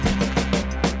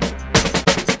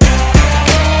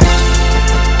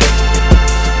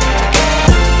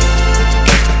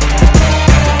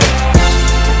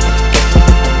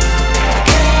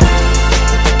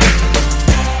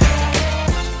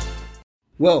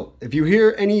Well, if you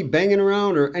hear any banging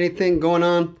around or anything going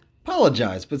on,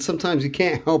 apologize, but sometimes you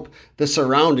can't help the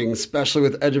surroundings, especially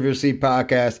with Edge of Your Seat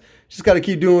podcast. Just got to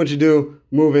keep doing what you do,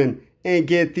 moving, and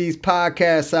get these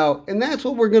podcasts out. And that's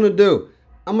what we're going to do.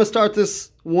 I'm going to start this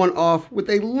one off with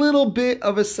a little bit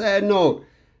of a sad note.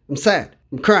 I'm sad.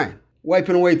 I'm crying.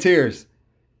 Wiping away tears.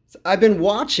 So I've been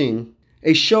watching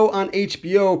a show on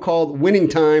HBO called Winning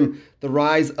Time, The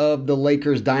Rise of the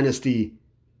Lakers Dynasty.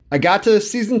 I got to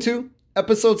season 2,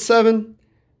 episode 7.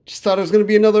 Just thought it was going to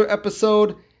be another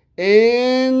episode.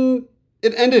 And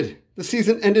it ended. The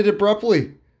season ended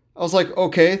abruptly. I was like,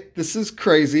 okay, this is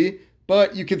crazy.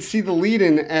 But you could see the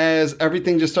lead-in as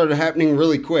everything just started happening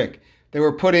really quick. They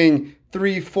were putting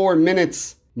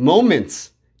 3-4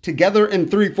 moments together in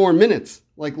 3-4 minutes.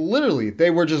 Like literally, they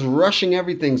were just rushing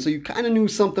everything. So you kind of knew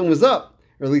something was up.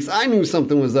 Or at least I knew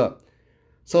something was up.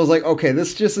 So I was like, okay,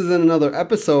 this just isn't another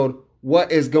episode. What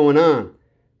is going on?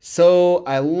 So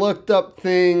I looked up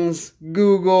things,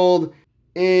 Googled,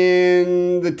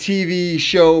 and the TV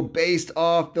show based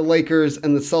off the Lakers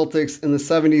and the Celtics in the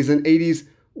 70s and 80s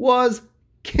was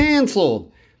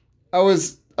canceled. I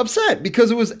was upset because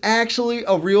it was actually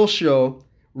a real show,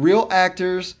 real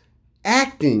actors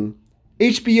acting.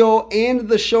 HBO and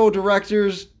the show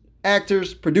directors,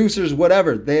 actors, producers,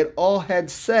 whatever, they had all had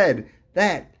said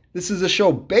that this is a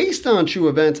show based on true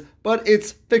events, but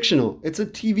it's fictional. It's a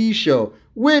TV show,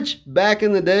 which back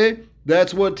in the day,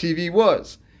 that's what TV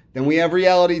was. Then we have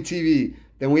reality TV.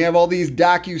 Then we have all these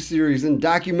docuseries and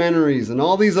documentaries and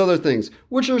all these other things,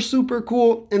 which are super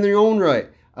cool in their own right.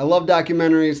 I love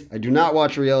documentaries. I do not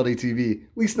watch reality TV, at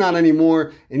least not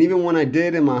anymore. And even when I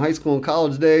did in my high school and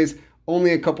college days,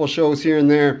 only a couple shows here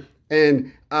and there.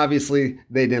 And obviously,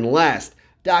 they didn't last.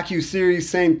 Docuseries,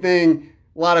 same thing.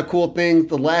 A lot of cool things.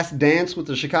 The Last Dance with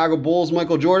the Chicago Bulls,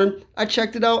 Michael Jordan. I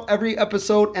checked it out every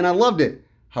episode and I loved it.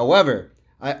 However,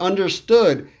 I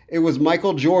understood it was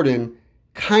Michael Jordan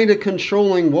kind of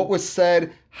controlling what was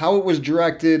said, how it was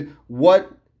directed,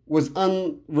 what was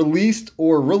unreleased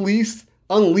or released,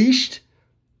 unleashed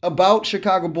about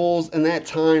Chicago Bulls in that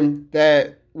time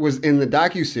that was in the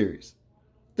docuseries.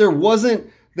 There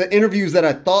wasn't the interviews that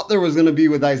I thought there was going to be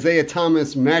with Isaiah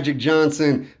Thomas, Magic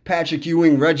Johnson, Patrick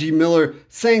Ewing, Reggie Miller,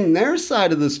 saying their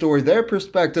side of the story, their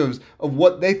perspectives of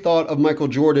what they thought of Michael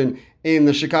Jordan in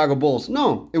the Chicago Bulls.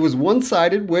 No, it was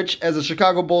one-sided, which as a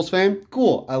Chicago Bulls fan,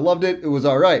 cool. I loved it. It was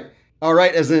all right. All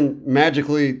right as in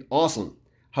magically awesome.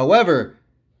 However,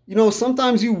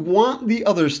 sometimes you want the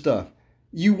other stuff.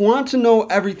 You want to know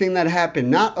everything that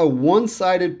happened, not a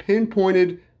one-sided,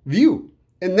 pinpointed view.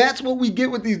 And that's what we get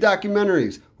with these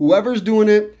documentaries. Whoever's doing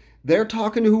it, they're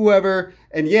talking to whoever.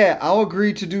 And yeah, I'll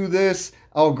agree to do this.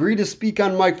 I'll agree to speak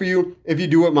on mic for you if you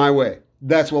do it my way.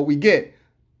 That's what we get.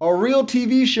 A real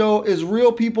TV show is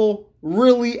real people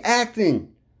really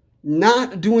acting,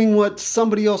 not doing what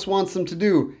somebody else wants them to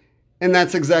do. And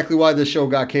that's exactly why this show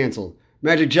got canceled.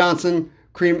 Magic Johnson,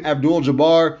 Kareem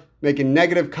Abdul-Jabbar, making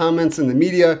negative comments in the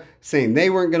media, saying they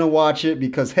weren't going to watch it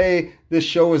because, hey, this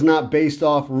show is not based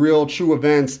off real, true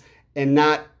events and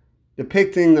not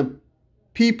depicting the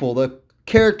people, the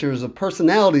characters, the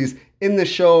personalities in the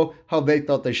show how they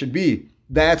thought they should be.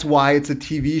 That's why it's a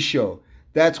TV show.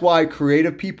 That's why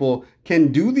creative people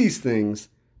can do these things,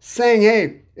 saying,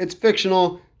 hey, it's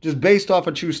fictional, just based off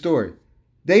a true story.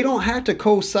 They don't have to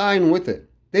co-sign with it.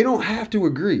 They don't have to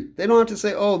agree. They don't have to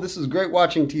say, oh, this is great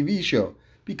watching TV show.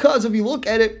 Because if you look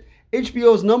at it,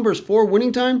 HBO's numbers for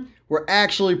Winning Time were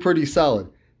actually pretty solid.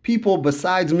 People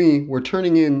besides me were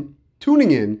tuning in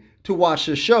to watch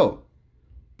this show.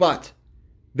 But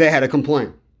they had a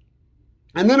complaint.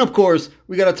 And then, of course,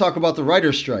 we got to talk about the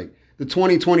writer's strike. The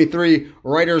 2023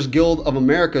 Writers Guild of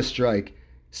America strike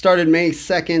started May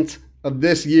 2nd of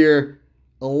this year.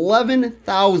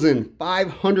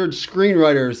 11,500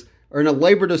 screenwriters are in a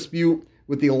labor dispute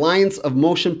with the Alliance of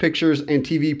Motion Pictures and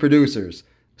TV Producers.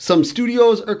 Some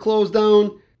studios are closed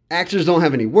down, actors don't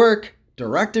have any work,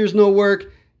 directors no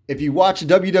work. If you watch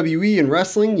WWE and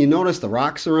wrestling, you notice The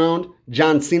Rock's around,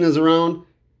 John Cena's around,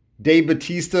 Dave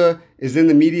Bautista is in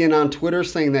the media and on Twitter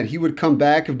saying that he would come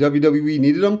back if WWE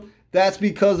needed him. That's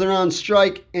because they're on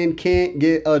strike and can't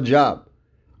get a job.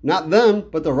 Not them,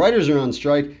 but the writers are on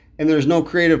strike and there's no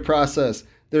creative process.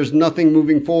 There's nothing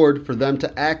moving forward for them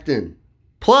to act in.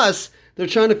 Plus, they're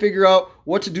trying to figure out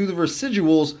what to do the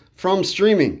residuals from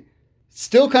streaming.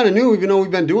 Still kind of new, even though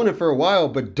we've been doing it for a while,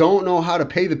 but don't know how to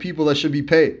pay the people that should be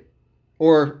paid.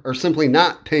 Or are simply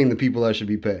not paying the people that should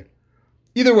be paid.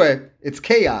 Either way, it's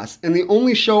chaos. And the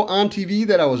only show on TV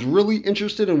that I was really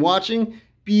interested in watching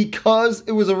because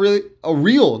it was a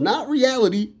real, not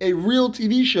reality, a real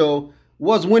TV show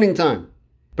was Winning Time.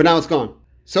 But now it's gone.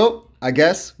 So I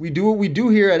guess we do what we do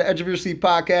here at Edge of Your Seat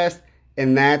Podcast,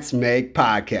 and that's make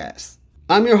podcasts.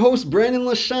 I'm your host, Brandon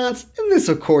LaChance, and this,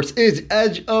 of course, is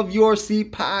Edge of Your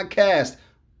Seat Podcast,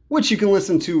 which you can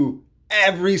listen to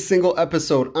every single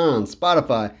episode on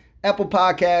Spotify, Apple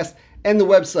Podcasts, and the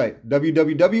website,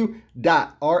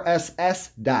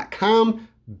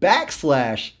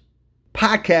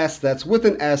 www.rss.com/podcast, that's with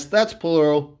an S, that's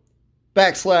plural, /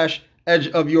 Edge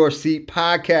of Your Seat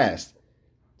Podcast.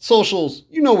 Socials,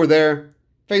 you know we're there.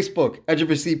 Facebook, Edge of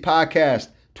Your Seat Podcast.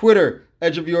 Twitter,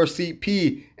 Edge of Your Seat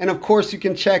P. And of course, you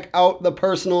can check out the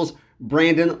personals,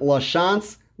 Brandon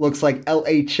LaChance, looks like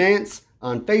L.A. Chance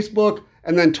on Facebook.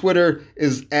 And then Twitter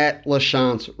is at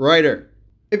LaChance Writer.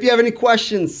 If you have any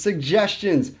questions,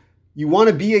 suggestions, you want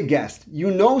to be a guest, you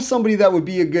know somebody that would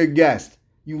be a good guest,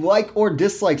 you like or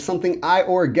dislike something I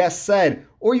or a guest said,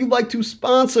 or you'd like to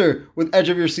sponsor with Edge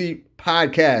of Your Seat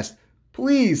Podcast,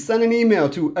 please send an email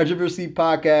to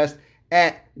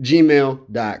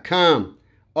edgeofyourseatpodcast@gmail.com.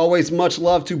 Always much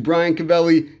love to Brian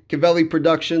Cavelli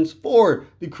Productions, for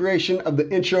the creation of the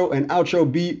intro and outro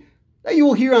beat that you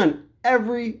will hear on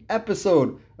every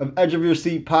episode of Edge of Your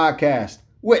Seat Podcast,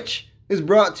 which is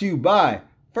brought to you by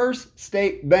First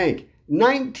State Bank.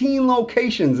 19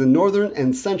 locations in northern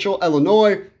and central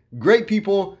Illinois. Great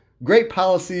people, great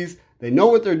policies. They know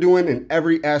what they're doing in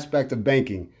every aspect of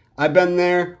banking. I've been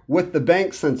there with the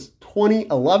bank since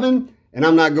 2011, and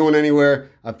I'm not going anywhere.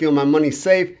 I feel my money's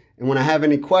safe, and when I have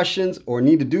any questions or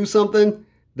need to do something,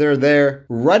 they're there,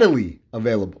 readily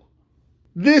available.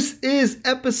 This is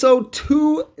episode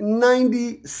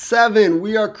 297.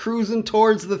 We are cruising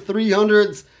towards the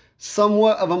 300s,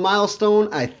 somewhat of a milestone,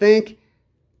 I think.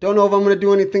 Don't know if I'm going to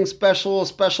do anything special, a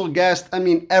special guest. I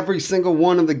mean, every single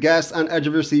one of the guests on Edge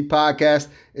of Your Seat Podcast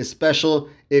is special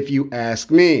if you ask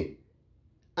me.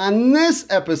 On this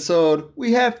episode,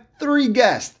 we have 3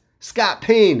 guests. Scott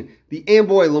Payne, the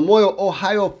Amboy Lamoille,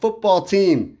 Ohio football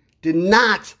team, did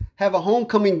not have a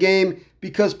homecoming game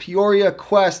because Peoria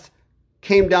Quest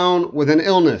came down with an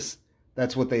illness.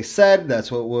 That's what they said.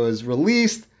 That's what was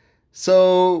released.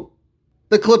 So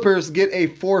the Clippers get a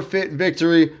forfeit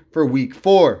victory for Week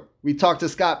 4. We talked to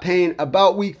Scott Payne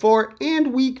about Week 4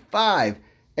 and Week 5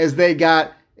 as they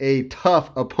got a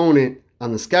tough opponent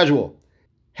on the schedule.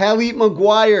 Hallie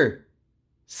McGuire,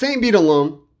 St. Bede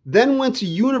alum, then went to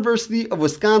University of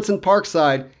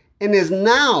Wisconsin-Parkside and is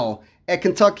now at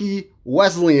Kentucky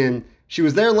Wesleyan. She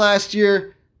was there last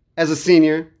year as a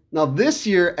senior. Now this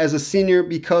year as a senior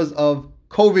because of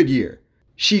COVID year.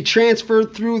 She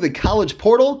transferred through the college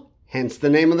portal, hence the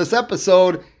name of this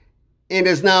episode, and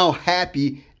is now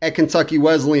happy at Kentucky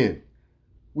Wesleyan.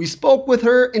 We spoke with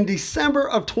her in December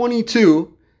of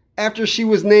 22 after she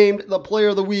was named the Player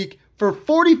of the Week for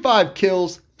 45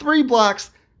 kills, 3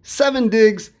 blocks, 7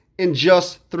 digs in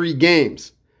just 3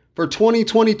 games. For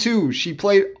 2022, she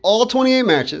played all 28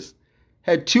 matches,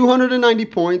 had 290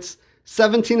 points,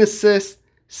 17 assists,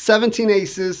 17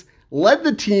 aces, led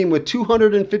the team with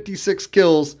 256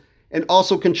 kills, and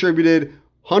also contributed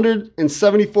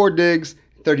 174 digs,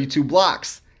 32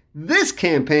 blocks. This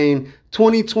campaign,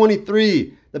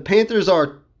 2023, the Panthers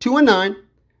are 2-9,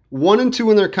 1-2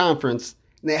 in their conference,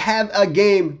 and they have a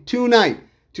game tonight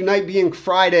being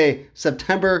Friday,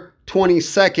 September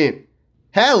 22nd.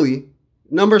 Hallie,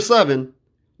 number 7,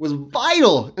 was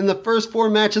vital in the first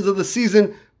 4 matches of the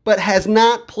season, but has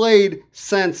not played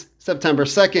since September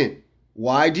 2nd.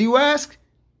 Why, do you ask?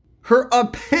 Her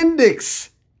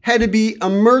appendix had to be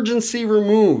emergency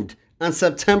removed on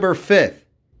September 5th.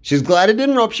 She's glad it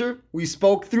didn't rupture. We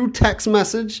spoke through text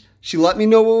message. She let me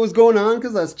know what was going on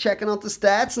because I was checking out the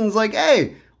stats and was like,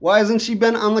 hey, why hasn't she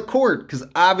been on the court? Because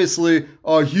obviously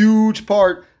a huge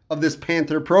part of this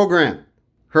Panther program.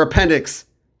 Her appendix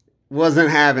wasn't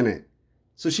having it.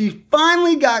 So she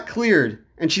finally got cleared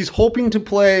and she's hoping to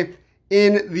play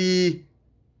in the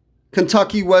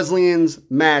Kentucky Wesleyan's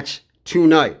match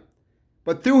tonight.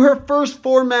 But through her first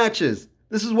 4 matches,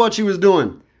 this is what she was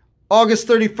doing. August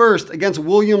 31st against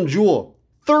William Jewell,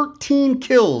 13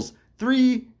 kills,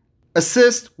 3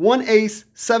 assists, 1 ace,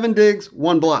 7 digs,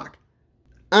 1 block.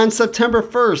 On September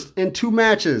 1st in 2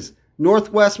 matches,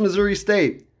 Northwest Missouri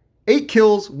State, 8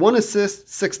 kills, 1 assist,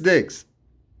 6 digs.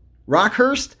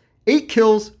 Rockhurst, 8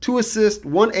 kills, 2 assists,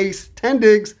 1 ace, 10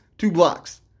 digs, 2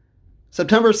 blocks.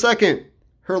 September 2nd,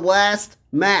 her last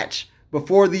match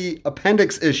before the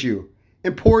appendix issue.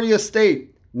 Emporia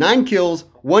State, 9 kills,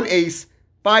 1 ace,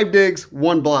 5 digs,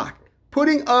 1 block.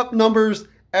 Putting up numbers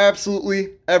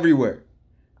absolutely everywhere.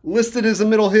 Listed as a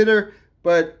middle hitter,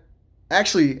 but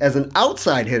actually as an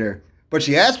outside hitter. But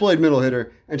she has played middle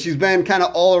hitter, and she's been kind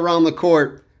of all around the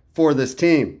court for this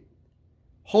team.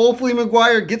 Hopefully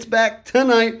McGuire gets back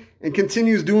tonight and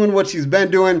continues doing what she's been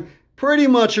doing pretty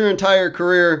much her entire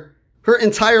career, her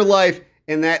entire life,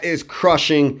 and that is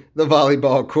crushing the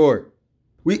volleyball court.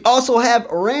 We also have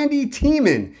Randy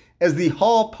Tieman as the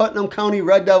Hall Putnam County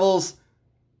Red Devils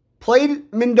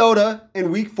played Mendota in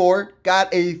week 4,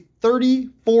 got a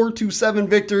 34-7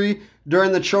 victory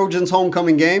during the Trojans'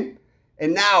 homecoming game.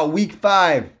 And now week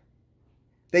 5,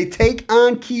 they take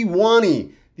on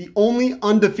Kewanee, the only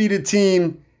undefeated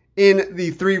team in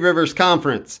the Three Rivers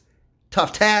Conference.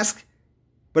 Tough task,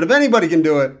 but if anybody can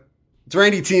do it, it's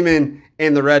Randy Tieman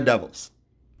and the Red Devils.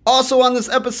 Also on this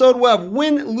episode, we'll have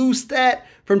win-lose stat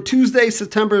from Tuesday,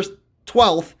 September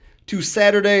 12th to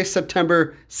Saturday,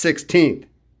 September 16th.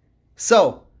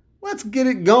 So let's get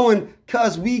it going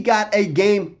because we got a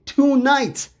game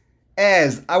tonight,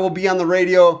 as I will be on the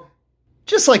radio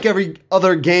just like every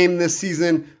other game this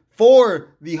season for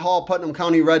the Hall Putnam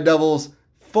County Red Devils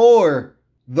for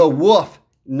the Wolf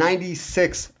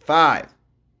 96.5.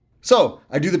 So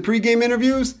I do the pregame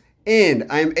interviews and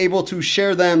I am able to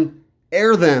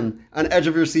air them on Edge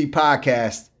of Your Seat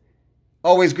podcast.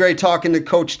 Always great talking to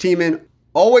Coach Tieman.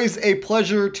 Always a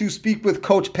pleasure to speak with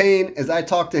Coach Payne as I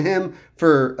talk to him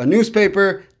for a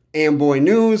newspaper, Amboy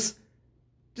News.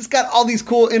 Just got all these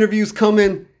cool interviews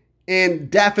coming. And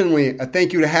definitely a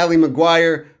thank you to Hallie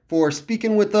McGuire for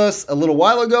speaking with us a little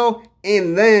while ago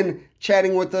and then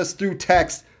chatting with us through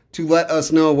text to let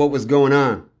us know what was going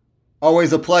on.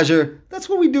 Always a pleasure. That's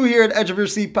what we do here at Edge of Your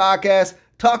Seat podcast.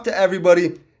 Talk to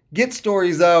everybody, get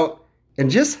stories out,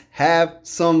 and just have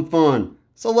some fun.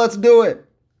 So let's do it.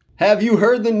 Have you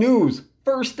heard the news?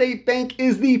 First State Bank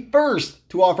is the first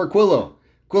to offer Quillo.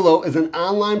 Quillo is an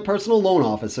online personal loan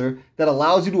officer that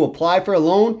allows you to apply for a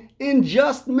loan in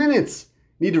just minutes.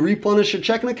 Need to replenish your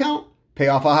checking account, pay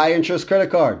off a high-interest credit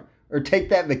card, or take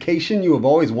that vacation you have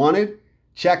always wanted?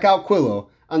 Check out Quillo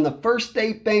on the First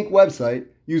State Bank website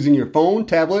using your phone,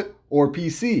 tablet, or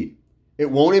PC. It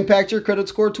won't impact your credit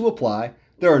score to apply.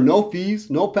 There are no fees,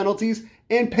 no penalties,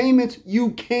 and payments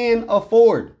you can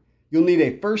afford. You'll need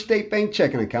a First State Bank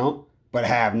checking account, but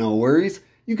have no worries.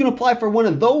 You can apply for one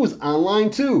of those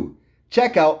online too.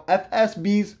 Check out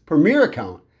FSB's Premier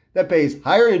account that pays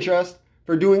higher interest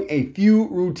for doing a few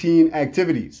routine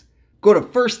activities. Go to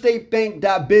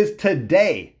firststatebank.biz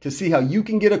today to see how you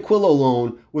can get a Quillo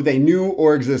loan with a new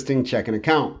or existing checking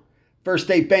account. First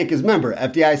State Bank is member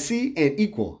FDIC and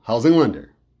equal housing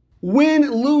lender.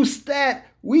 Win-lose stat.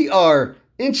 We are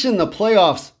inching the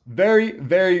playoffs very,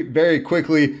 very, very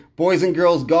quickly. Boys and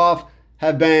girls golf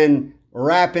have been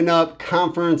wrapping up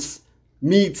conference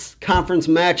meets, conference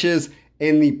matches,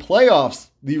 and the playoffs,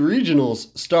 the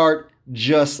regionals, start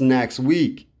just next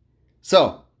week.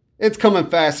 So it's coming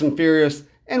fast and furious,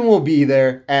 and we'll be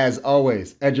there as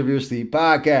always. Edge of Your Seat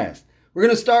podcast. We're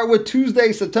going to start with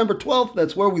Tuesday, September 12th.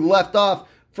 That's where we left off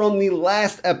from the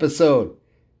last episode.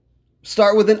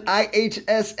 Start with an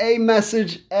IHSA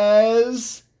message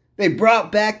as they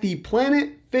brought back the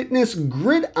Planet Fitness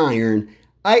Gridiron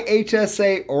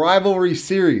IHSA Rivalry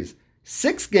Series.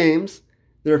 6 games.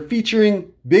 They're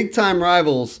featuring big-time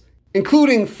rivals,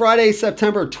 including Friday,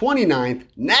 September 29th,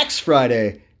 next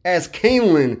Friday, as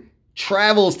Canelan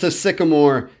travels to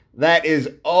Sycamore. That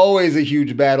is always a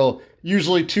huge battle.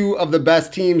 Usually 2 of the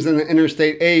best teams in the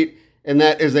Interstate 8, and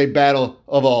that is a battle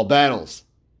of all battles.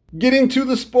 Getting to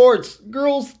the sports,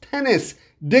 girls tennis.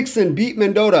 Dixon beat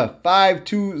Mendota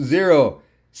 5-0.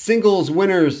 Singles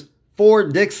winners for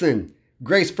Dixon.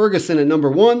 Grace Ferguson at number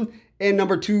 1 and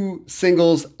number 2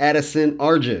 singles Addison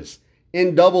Arges.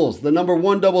 In doubles, the number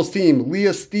 1 doubles team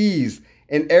Leah Stees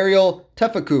and Ariel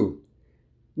Tefaku.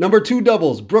 Number 2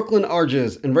 doubles Brooklyn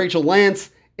Arges and Rachel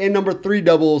Lance, and number 3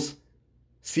 doubles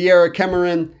Sierra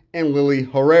Cameron and Lily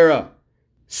Herrera.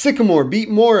 Sycamore beat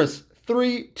Morris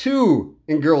 3-2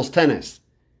 in girls tennis.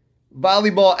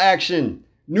 Volleyball action.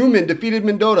 Newman defeated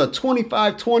Mendota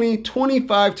 25-20,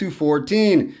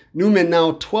 25-14. Newman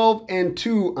now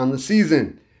 12-2 on the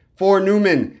season. For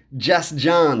Newman, Jess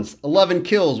Johns, 11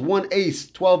 kills, 1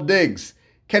 ace, 12 digs.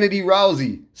 Kennedy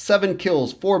Rousey, 7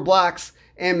 kills, 4 blocks.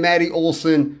 And Maddie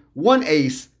Olson, 1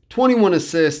 ace, 21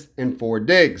 assists, and 4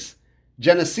 digs.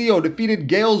 Geneseo defeated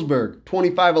Galesburg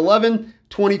 25-11,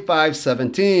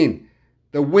 25-17.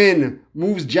 The win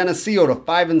moves Geneseo to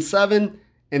 5-7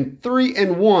 and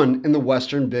 3-1 in the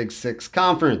Western Big Six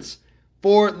Conference.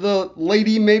 For the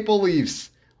Lady Maple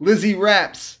Leafs, Lizzie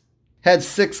Raps had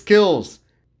 6 kills.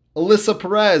 Alyssa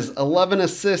Perez, 11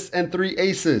 assists and 3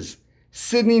 aces.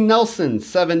 Sydney Nelson,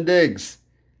 7 digs.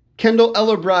 Kendall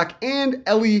Ellerbrock and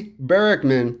Ellie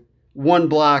Barrickman, 1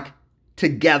 block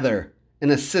together, an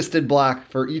assisted block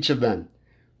for each of them.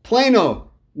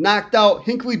 Plano knocked out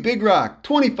Hinckley Big Rock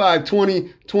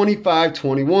 25-20,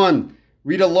 25-21.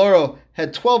 Rita Laurel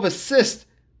had 12 assists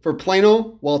for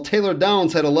Plano, while Taylor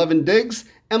Downs had 11 digs,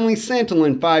 Emily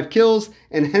Santolin 5 kills,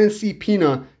 and Hennessy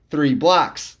Pina 3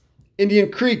 blocks.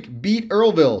 Indian Creek beat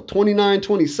Earlville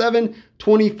 29-27,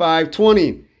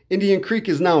 25-20. Indian Creek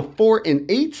is now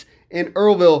 4-8, and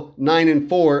Earlville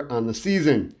 9-4 on the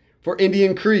season. For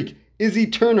Indian Creek, Izzy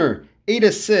Turner, 8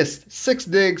 assists, 6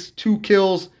 digs, 2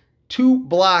 kills, 2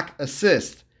 block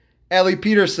assists. Allie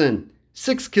Peterson,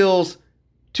 6 kills,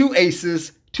 2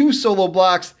 aces, 2 solo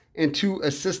blocks, and 2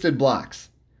 assisted blocks.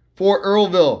 For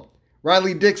Earlville,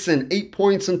 Riley Dixon, 8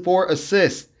 points and 4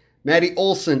 assists. Maddie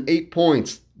Olson, 8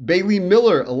 points. Bailey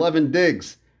Miller, 11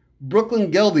 digs.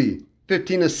 Brooklyn Geldy,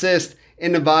 15 assists.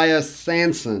 And Nevaeh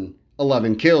Sanson,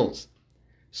 11 kills.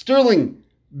 Sterling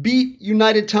beat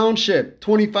United Township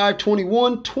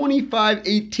 25-21,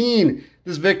 25-18.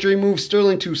 This victory moves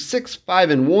Sterling to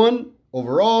 6-5-1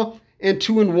 overall and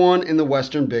 2-1 in the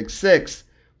Western Big Six.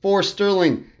 For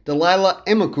Sterling, Delilah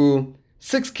Emaku,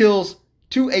 6 kills,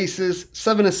 2 aces,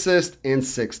 7 assists, and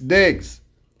 6 digs.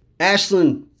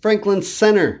 Ashland Franklin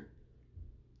Center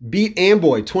beat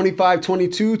Amboy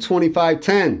 25-22,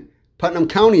 25-10. Putnam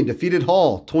County defeated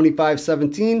Hall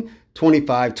 25-17,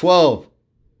 25-12.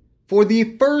 For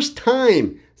the first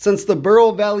time since the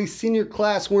Bureau Valley senior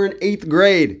class were in 8th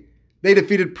grade, they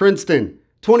defeated Princeton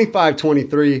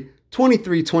 25-23,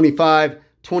 23-25,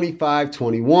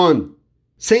 25-21.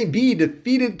 St. Bede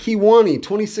defeated Kewanee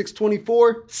 26-24,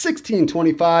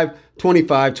 16-25,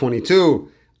 25-22.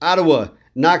 Ottawa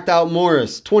knocked out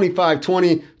Morris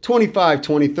 25-20,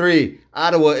 25-23.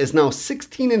 Ottawa is now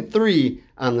 16-3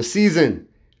 on the season.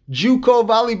 JUCO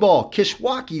volleyball,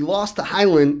 Kishwaukee lost to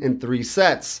Highland in 3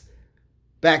 sets.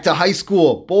 Back to high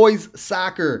school, boys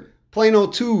soccer, Plano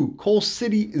 2, Coal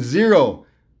City 0.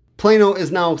 Plano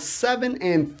is now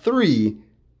 7-3,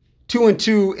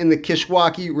 2-2 in the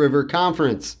Kishwaukee River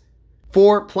Conference.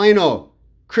 For Plano,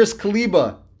 Chris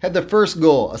Kaliba had the first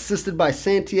goal, assisted by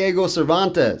Santiago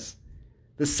Cervantes.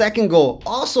 The second goal,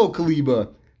 also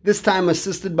Kaliba, this time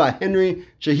assisted by Henry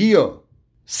Chahio.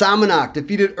 Salmonok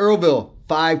defeated Earlville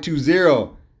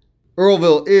 5-0.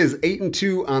 Earlville is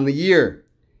 8-2 on the year.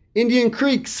 Indian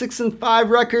Creek 6-5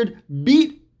 record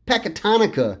beat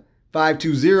Pecatonica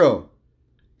 5-0.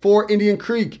 For Indian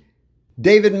Creek,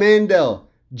 David Mandel,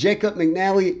 Jacob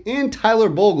McNally, and Tyler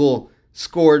Bogle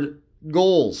scored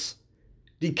goals.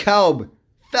 DeKalb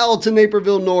fell to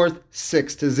Naperville North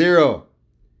 6-0.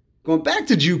 Going back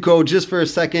to JUCO just for a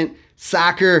second,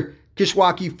 soccer,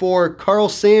 Kishwaukee 4, Carl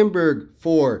Sandburg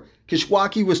 4.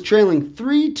 Kishwaukee was trailing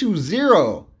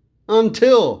 3-0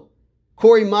 until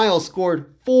Corey Miles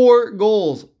scored 4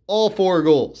 goals, all 4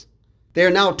 goals. They are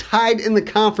now tied in the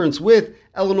conference with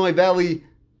Illinois Valley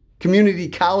Community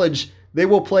College. They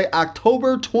will play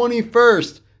October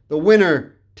 21st. The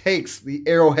winner takes the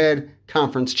Arrowhead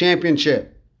Conference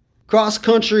Championship. Cross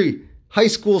country, high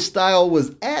school style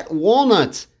was at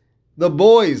Walnut. The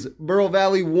boys, Bureau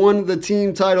Valley won the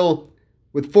team title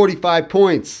with 45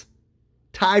 points.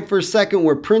 Tied for second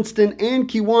were Princeton and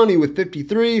Kewanee with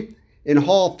 53, and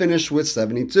Hall finished with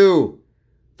 72.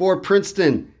 For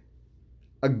Princeton,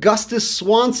 Augustus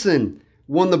Swanson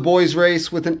won the boys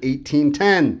race with an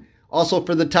 18-10. Also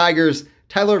for the Tigers,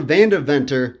 Tyler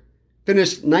Vandeventer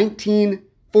finished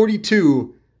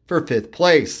 1942 for 5th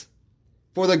place.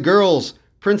 For the girls,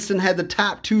 Princeton had the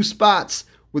top 2 spots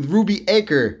with Ruby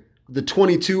Aker with a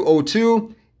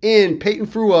 22.02, and Peyton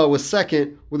Frua was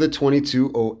second with a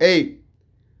 22.08.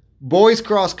 Boys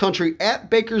cross country at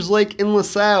Bakers Lake in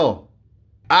LaSalle.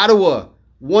 Ottawa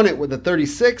won it with a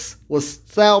 36.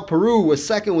 LaSalle Peru was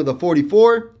second with a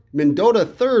 44. Mendota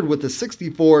third with a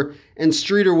 64. And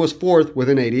Streeter was fourth with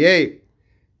an 88.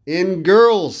 In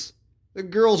girls, the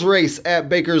girls race at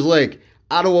Bakers Lake.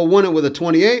 Ottawa won it with a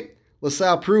 28.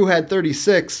 LaSalle Peru had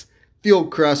 36.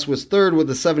 Fieldcrest was third with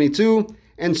a 72.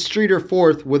 And Streeter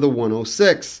fourth with a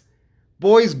 106.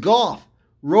 Boys golf,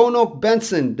 Roanoke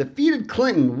Benson defeated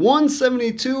Clinton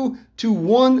 172 to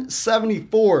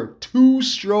 174,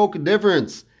 2-stroke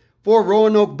difference. For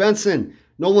Roanoke Benson,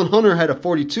 Nolan Hunter had a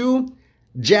 42,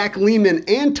 Jack Lehman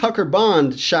and Tucker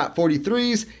Bond shot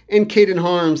 43s, and Caden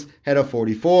Harms had a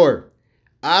 44.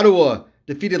 Ottawa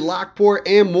defeated Lockport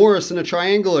and Morris in a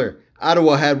triangular.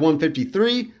 Ottawa had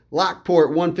 153, Lockport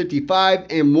 155,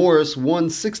 and Morris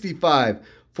 165.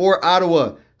 For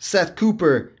Ottawa, Seth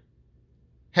Cooper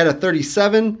had a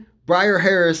 37, Briar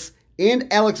Harris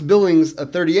and Alex Billings a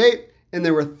 38, and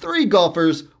there were 3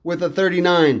 golfers with a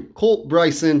 39, Colt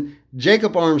Bryson,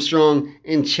 Jacob Armstrong,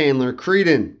 and Chandler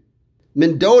Creedon.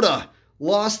 Mendota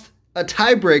lost a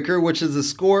tiebreaker, which is the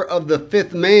score of the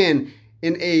 5th man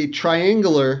in a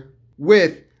triangular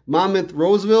with Monmouth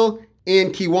Roseville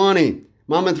and Kewanee.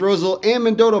 Monmouth Roseville and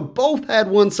Mendota both had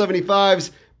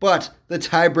 175s, but the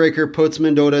tiebreaker puts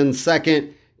Mendota in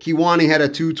second. Kewanee had a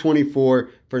 224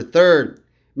 for third.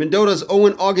 Mendota's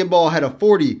Owen Augenball had a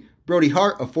 40, Brody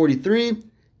Hart a 43,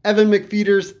 Evan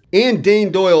McFeeters and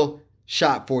Dane Doyle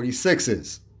shot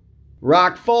 46s.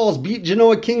 Rock Falls beat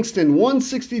Genoa Kingston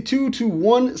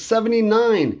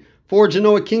 162-179. For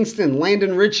Genoa Kingston,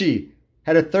 Landon Ritchie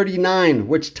had a 39,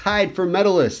 which tied for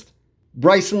medalist.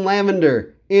 Bryson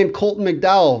Lavender and Colton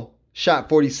McDowell shot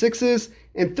 46s,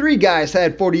 and 3 guys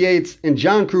had 48s, and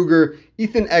John Kruger,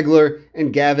 Ethan Egler,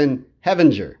 and Gavin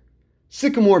Hevinger.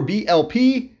 Sycamore beat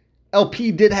LP.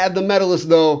 LP did have the medalist,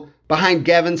 though, behind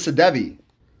Gavin Sadevi.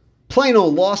 Plano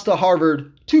lost to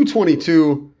Harvard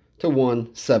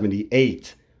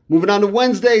 222-178. Moving on to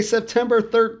Wednesday, September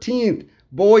 13th,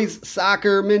 boys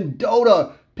soccer.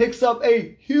 Mendota picks up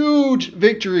a huge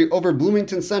victory over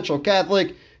Bloomington Central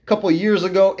Catholic a couple years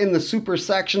ago in the Super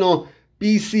Sectional.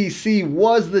 BCC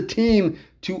was the team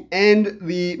to end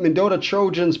the Mendota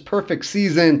Trojans' perfect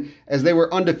season as they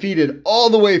were undefeated all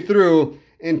the way through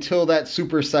until that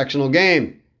Super Sectional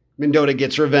game. Mendota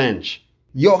gets revenge.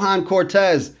 Johan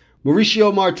Cortez,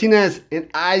 Mauricio Martinez, and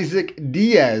Isaac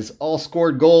Diaz all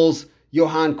scored goals.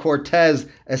 Johan Cortez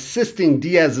assisting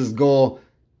Diaz's goal,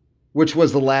 which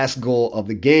was the last goal of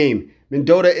the game.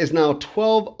 Mendota is now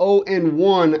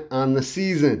 12-0-1 on the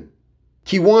season.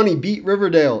 Kewanee beat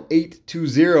Riverdale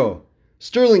 8-0.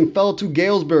 Sterling fell to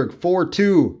Galesburg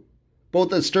 4-2. Both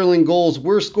the Sterling goals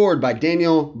were scored by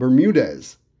Daniel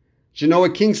Bermudez. Genoa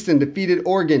Kingston defeated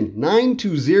Oregon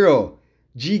 9-0.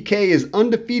 GK is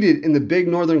undefeated in the Big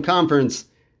Northern Conference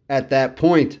at that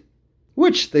point,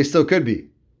 which they still could be.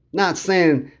 Not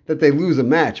saying that they lose a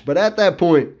match, but at that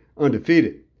point,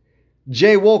 undefeated.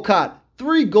 Jay Wolcott,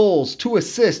 3 goals, 2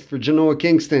 assists for Genoa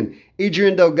Kingston.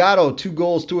 Adrian Delgado, 2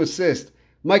 goals, 2 assists.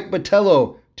 Mike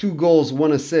Botello, 2 goals,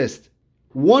 1 assist.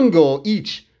 1 goal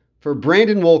each for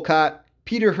Brandon Wolcott,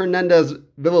 Peter Hernandez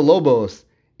Villalobos,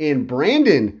 and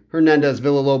Brandon Hernandez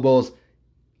Villalobos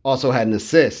also had an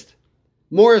assist.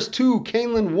 Morris 2,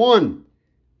 Canelan 1.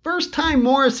 First time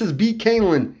Morris has beat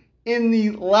Canelan in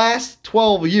the last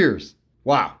 12 years.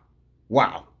 Wow.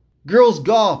 Girls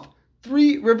golf,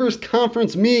 3 Rivers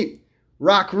Conference meet.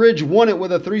 Rock Ridge won it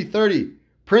with a 330.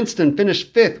 Princeton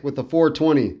finished 5th with a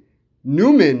 420.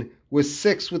 Newman was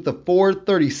 6th with a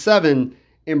 437,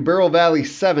 and Barrow Valley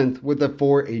 7th with a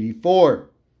 484.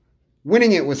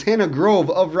 Winning it was Hannah Grove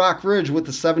of Rock Ridge with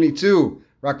a 72.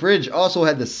 Rock Ridge also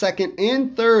had the 2nd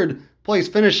and 3rd place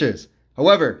finishes.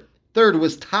 However, 3rd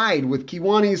was tied with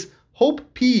Kewanee's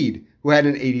Hope Pede, who had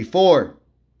an 84.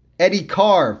 Eddie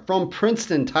Carr from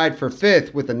Princeton tied for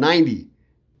 5th with a 90.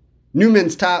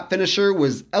 Newman's top finisher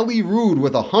was Ellie Rude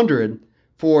with 100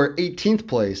 for 18th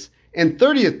place, and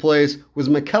 30th place was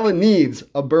McKella Needs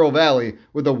of Barrow Valley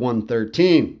with a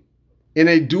 113. In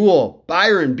a duel,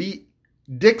 Byron beat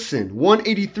Dixon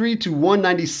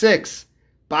 183-196.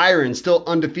 Byron still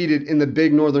undefeated in the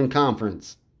Big Northern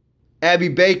Conference. Abby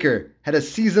Baker had a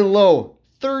season low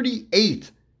 38.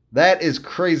 That is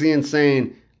crazy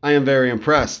insane. I am very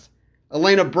impressed.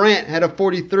 Elena Brandt had a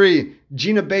 43.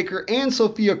 Gina Baker and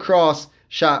Sophia Cross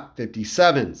shot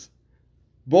 57s.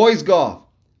 Boys golf,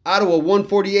 Ottawa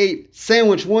 148,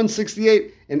 Sandwich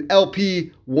 168, and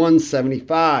LP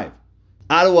 175.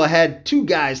 Ottawa had 2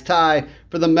 guys tie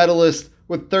for the medalist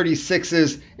with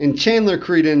 36s in Chandler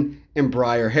Creedon and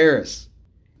Briar Harris.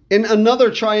 In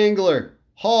another triangular,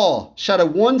 Hall shot a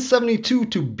 172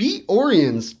 to beat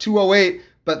Orion's 208,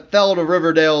 but fell to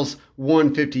Riverdale's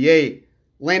 158.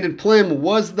 Landon Plim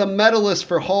was the medalist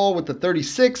for Hall with the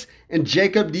 36, and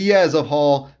Jacob Diaz of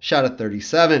Hall shot a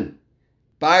 37.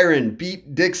 Byron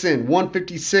beat Dixon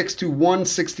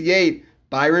 156-168.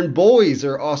 Byron boys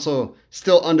are also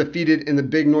still undefeated in the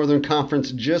Big Northern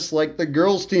Conference, just like the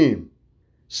girls team.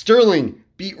 Sterling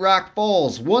beat Rock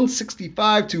Falls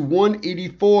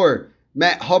 165-184.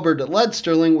 Matt Hubbard led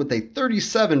Sterling with a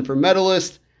 37 for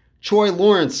medalist. Troy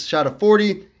Lawrence shot a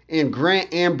 40, and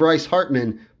Grant and Bryce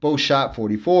Hartman both shot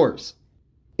 44s.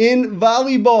 In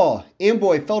volleyball,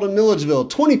 Amboy fell to Milledgeville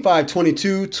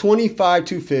 25-22,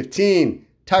 25-15.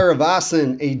 Tyra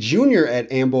Vossen, a junior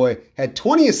at Amboy, had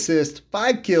 20 assists,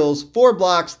 5 kills, 4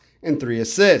 blocks, and 3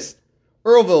 assists.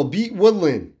 Earlville beat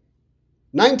Woodland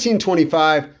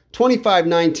 19-25,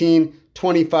 25-19,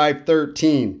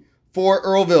 25-13. For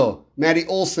Earlville, Maddie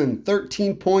Olson,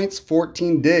 13 points,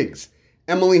 14 digs.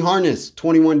 Emily Harness,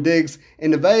 21 digs,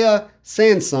 and Nevaeh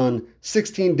Sanson,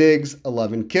 16 digs,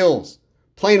 11 kills.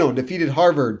 Plano defeated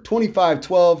Harvard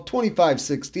 25-12,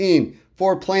 25-16.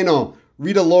 For Plano,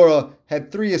 Rita Laura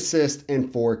had 3 assists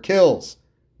and 4 kills.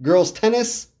 Girls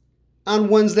tennis, on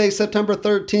Wednesday, September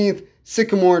 13th,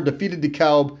 Sycamore defeated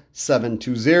DeKalb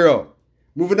 7-0.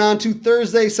 Moving on to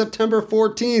Thursday, September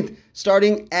 14th,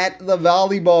 starting at the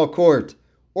volleyball court.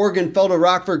 Oregon fell to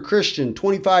Rockford Christian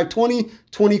 25-20,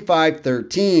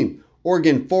 25-13.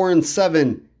 Oregon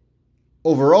 4-7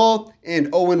 overall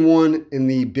and 0-1 in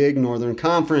the Big Northern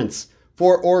Conference.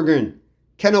 For Oregon,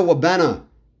 Kenna Wabena,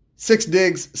 6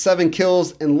 digs, 7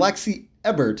 kills, and Lexi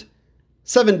Ebert,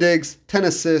 7 digs, 10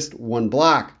 assists, 1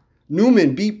 block.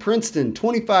 Newman beat Princeton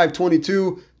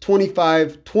 25-22,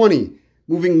 25-20,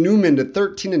 moving Newman to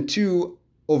 13-2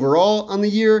 overall on the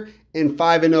year and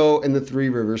 5-0 in the Three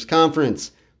Rivers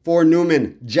Conference. For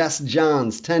Newman, Jess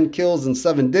Johns, 10 kills and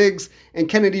 7 digs, and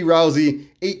Kennedy Rousey,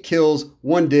 8 kills,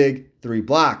 1 dig, 3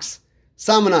 blocks.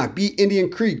 Salmonok beat Indian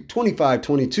Creek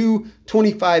 25-22,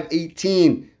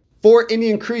 25-18. For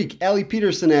Indian Creek, Allie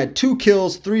Peterson had 2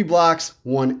 kills, 3 blocks,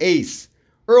 1 ace.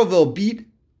 Earlville beat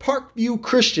Parkview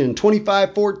Christian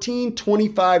 25-14,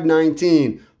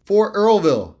 25-19. For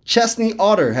Earlville, Chesney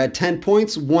Otter had 10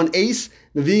 points, 1 ace.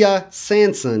 Nevia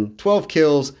Sanson, 12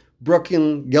 kills.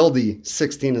 Brooklyn Geldy,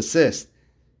 16 assists.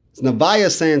 It's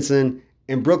Nevaeh Sanson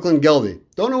and Brooklyn Geldy.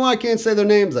 Don't know why I can't say their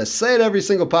names. I say it every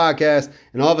single podcast,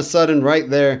 and all of a sudden, right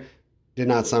there, did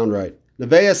not sound right.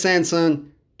 Nevaeh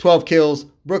Sanson, 12 kills.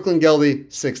 Brooklyn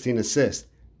Geldy, 16 assists.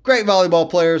 Great volleyball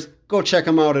players. Go check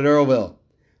them out at Earlville.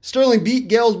 Sterling beat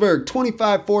Galesburg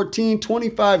 25-14,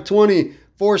 25-20.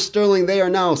 For Sterling, they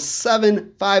are now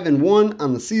 7-5-1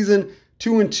 on the season,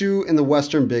 2-2 in the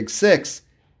Western Big Six.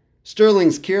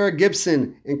 Sterling's Kiera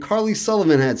Gibson and Carly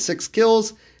Sullivan had 6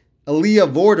 kills,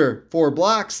 Aaliyah Vorder 4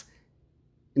 blocks,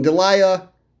 and Delia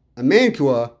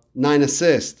Amankua 9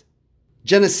 assists.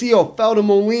 Geneseo fell to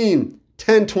Moline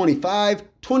 10-25,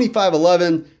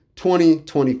 25-11,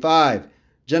 20-25.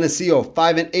 Geneseo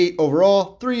 5-8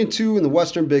 overall, 3-2 in the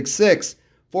Western Big Six.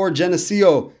 For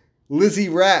Geneseo, Lizzie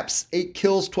Raps 8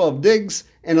 kills, 12 digs,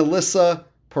 and Alyssa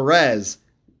Perez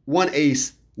 1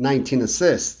 ace, 19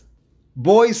 assists.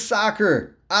 Boys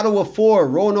soccer, Ottawa 4,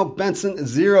 Roanoke Benson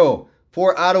 0.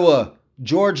 For Ottawa,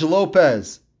 George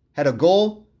Lopez had a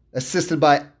goal, assisted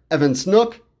by Evan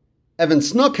Snook. Evan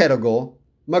Snook had a goal.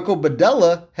 Michael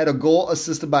Badella had a goal,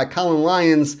 assisted by Colin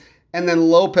Lyons. And then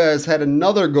Lopez had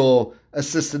another goal,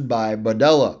 assisted by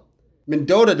Badella.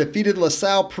 Mendota defeated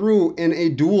LaSalle Peru in a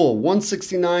duel,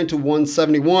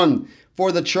 169-171.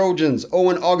 For the Trojans,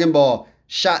 Owen Augenball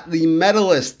shot the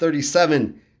medalist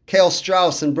 37. Cale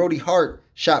Strauss and Brody Hart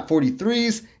shot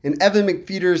 43s, and Evan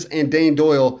McFeeters and Dane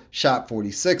Doyle shot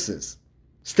 46s.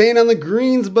 Staying on the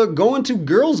greens, but going to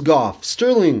girls golf,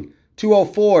 Sterling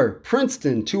 204,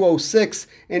 Princeton 206,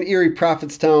 and Erie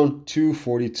Prophetstown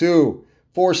 242.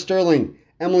 For Sterling,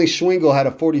 Emily Schwingle had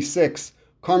a 46,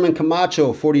 Carmen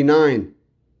Camacho 49,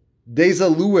 Deza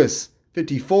Lewis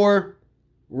 54,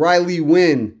 Riley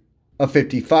Wynn a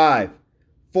 55.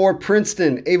 For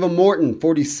Princeton, Ava Morton,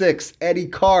 46, Eddie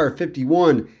Carr,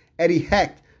 51, Eddie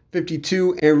Hecht,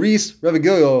 52, and Reese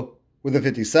Reviglio with a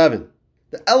 57.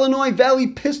 The Illinois Valley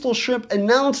Pistol Shrimp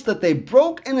announced that they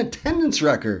broke an attendance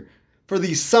record for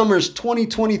the summer's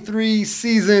 2023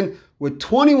 season with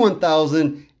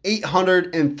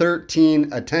 21,813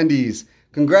 attendees.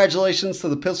 Congratulations to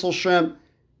the Pistol Shrimp.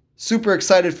 Super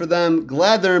excited for them.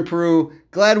 Glad they're in Peru.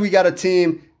 Glad we got a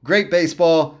team. Great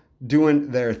baseball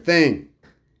doing their thing.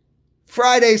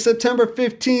 Friday, September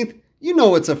 15th. You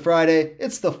know it's a Friday.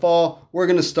 It's the fall. We're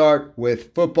going to start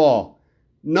with football.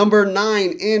 Number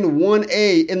 9 in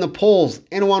 1A in the polls,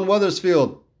 Anawan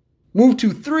Wethersfield, moved to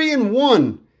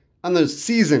 3-1 on the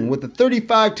season with a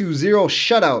 35-0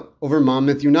 shutout over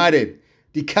Monmouth United.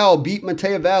 DeKalb beat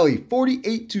Matea Valley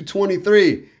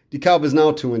 48-23. DeKalb is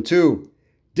now 2-2.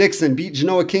 Dixon beat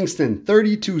Genoa Kingston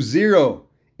 30-0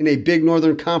 in a Big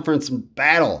Northern Conference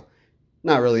battle.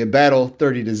 Not really a battle,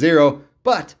 30-0,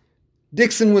 but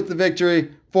Dixon with the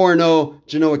victory, 4-0,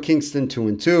 Genoa Kingston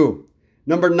 2-2.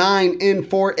 Number 9 in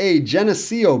 4A,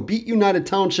 Geneseo beat United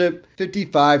Township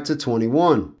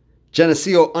 55-21.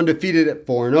 Geneseo undefeated at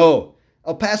 4-0.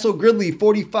 El Paso Gridley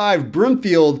 45,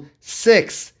 Brimfield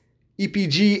 6.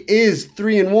 EPG is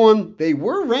 3-1. They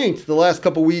were ranked the last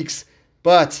couple weeks,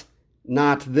 but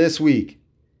not this week.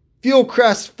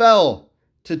 Fieldcrest fell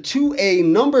to 2A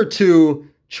number 2,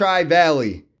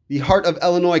 Tri-Valley. The Heart of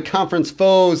Illinois Conference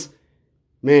foes.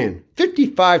 Man,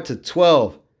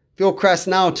 55-12. Fieldcrest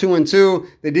now 2-2.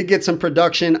 They did get some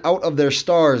production out of their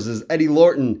stars as Eddie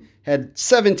Lorton had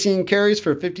 17 carries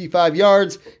for 55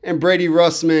 yards, and Brady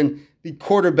Russman, the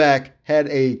quarterback, had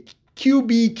a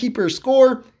QB keeper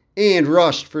score and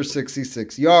rushed for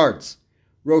 66 yards.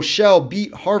 Rochelle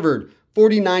beat Harvard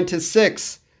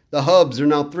 49-6. The Hubs are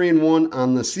now 3-1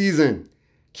 on the season.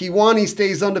 Kewanee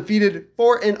stays undefeated,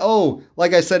 4-0.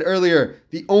 Like I said earlier,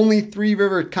 the only Three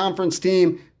River Conference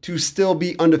team to still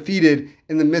be undefeated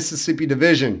in the Mississippi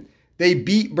Division. They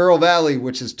beat Burro Valley,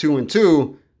 which is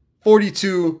 2-2,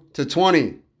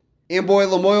 42-20. Amboy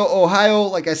Lamoille, Ohio,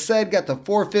 like I said, got the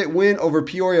forfeit win over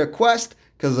Peoria Quest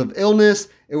because of illness.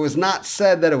 It was not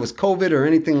said that it was COVID or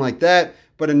anything like that,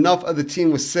 but enough of the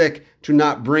team was sick to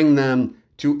not bring them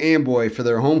to Amboy for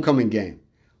their homecoming game.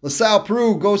 LaSalle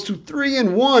Peru goes to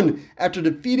 3-1 after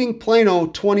defeating Plano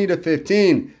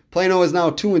 20-15. Plano is now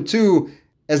 2-2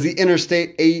 as the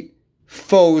Interstate 8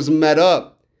 foes met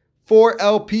up. For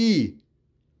LP,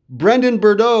 Brendan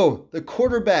Bordeaux, the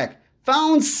quarterback,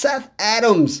 found Seth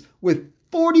Adams with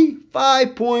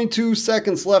 45.2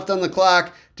 seconds left on the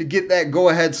clock to get that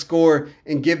go-ahead score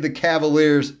and give the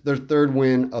Cavaliers their third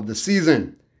win of the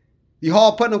season. The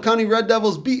Hall Putnam County Red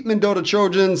Devils beat Mendota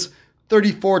Trojans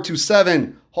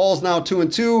 34-7. Hall's now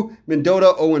 2-2,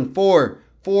 Mendota 0-4.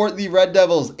 For the Red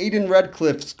Devils, Aiden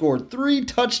Redcliffe scored 3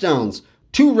 touchdowns,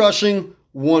 2 rushing,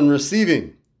 1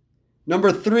 receiving.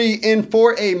 Number 3 in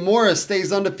 4A, Morris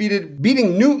stays undefeated,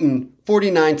 beating Newton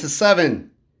 49-7.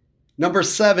 Number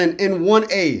 7 in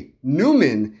 1A,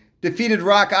 Newman defeated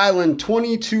Rock Island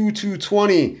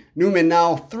 22-20. Newman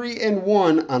now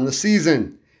 3-1 on the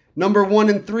season. Number 1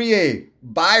 in 3A,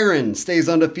 Byron stays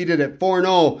undefeated at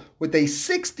 4-0 with a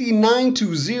 69-0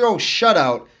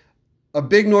 shutout of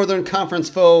Big Northern Conference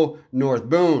foe, North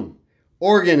Boone.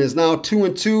 Oregon is now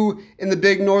 2-2 in the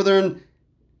Big Northern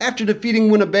after defeating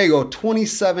Winnebago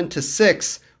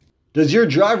 27-6. Does your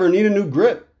driver need a new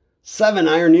grip?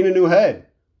 7-iron need a new head?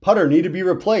 Putter need to be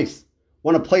replaced?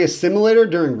 Want to play a simulator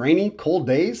during rainy, cold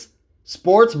days?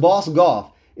 Sports Boss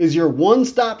Golf is your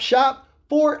one-stop shop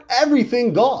for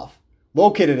everything golf.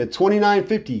 Located at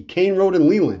 2950 Kane Road in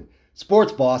Leland,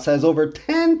 Sports Boss has over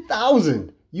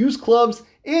 10,000 used clubs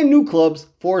and new clubs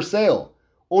for sale.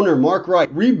 Owner Mark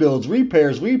Wright rebuilds,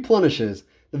 repairs, replenishes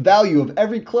the value of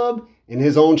every club in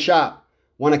his own shop.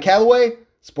 Want a Callaway?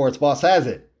 Sports Boss has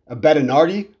it. A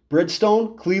Bedinardi,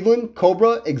 Bridgestone, Cleveland,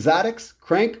 Cobra, Exotics,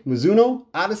 Crank, Mizuno,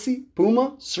 Odyssey,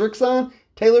 Puma, Srixon,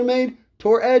 TaylorMade,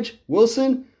 Tour Edge,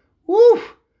 Wilson. Woo!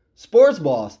 Sports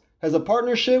Boss has a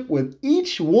partnership with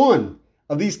each one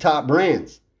of these top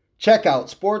brands. Check out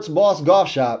Sports Boss Golf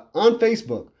Shop on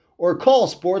Facebook or call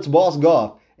Sports Boss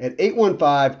Golf at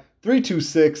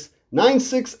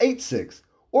 815-326-9686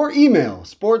 or email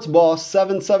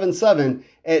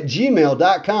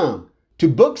sportsboss777@gmail.com. To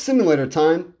book simulator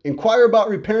time, inquire about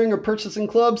repairing or purchasing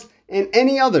clubs, and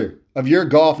any other of your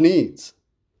golf needs.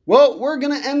 Well, we're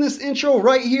going to end this intro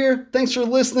right here. Thanks for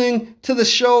listening to the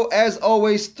show. As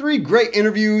always, 3 great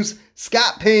interviews.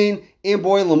 Scott Payne,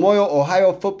 Amboy Lamoille,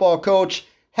 Ohio football coach.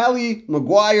 Hallie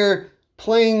McGuire,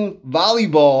 playing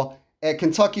volleyball at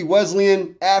Kentucky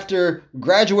Wesleyan after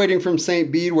graduating from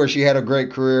St. Bede, where she had a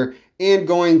great career, and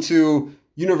going to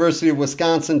University of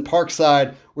Wisconsin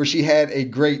Parkside, where she had a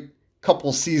great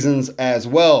couple seasons as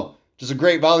well. Just a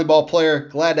great volleyball player.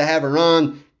 Glad to have her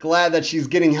on. Glad that she's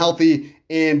getting healthy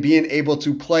and being able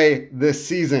to play this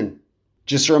season.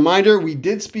 Just a reminder, we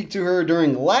did speak to her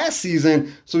during last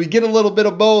season, so we get a little bit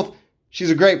of both.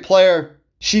 She's a great player.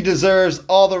 She deserves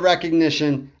all the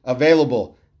recognition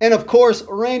available. And of course,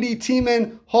 Randy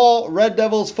Tieman, Hall Red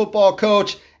Devils football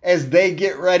coach, as they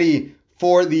get ready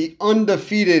for the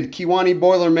undefeated Kewanee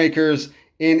Boilermakers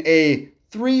in a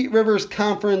Three Rivers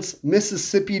Conference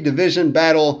Mississippi Division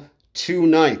battle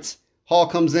tonight. Hall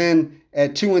comes in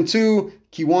at 2-2,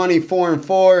 Kewanee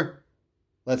 4-4.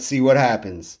 Let's see what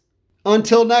happens.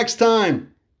 Until next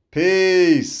time,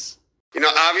 peace.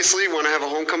 Obviously, you want to have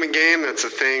a homecoming game. That's a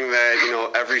thing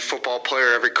that, every football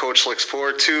player, every coach looks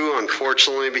forward to.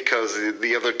 Unfortunately, because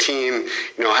the other team,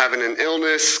 having an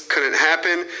illness couldn't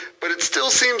happen. But it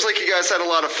still seems like you guys had a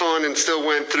lot of fun and still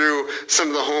went through some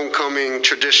of the homecoming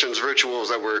traditions, rituals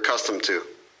that we're accustomed to.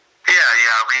 Yeah,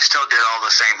 we still did all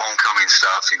the same homecoming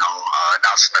stuff,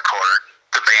 announcing the court,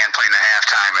 the band playing the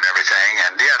halftime and everything.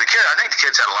 And I think the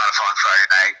kids had a lot of fun Friday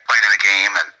night playing in the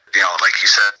game. And, like you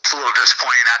said, it's a little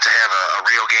disappointing not to have a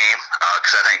real game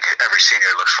because I think every senior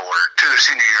looks forward to their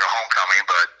senior year homecoming.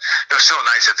 But it was still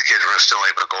nice that the kids were still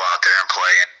able to go out there and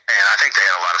play. And I think they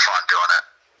had a lot of fun doing it.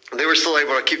 They were still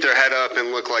able to keep their head up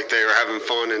and look like they were having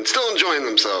fun and still enjoying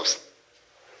themselves.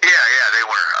 Yeah, they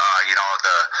were.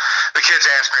 The kids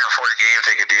asked me before the game if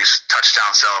they could do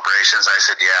touchdown celebrations. I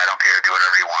said, yeah, I don't care. Do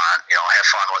whatever you want. Have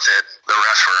fun with it. The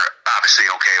refs were obviously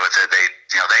okay with it. They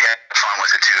had fun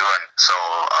with it too. And so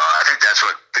I think that's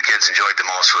what the kids enjoyed the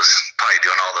most was probably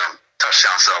doing all the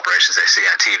touchdown celebrations they see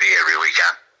on TV every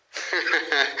weekend.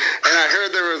 And I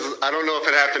heard there was, I don't know if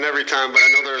it happened every time, but I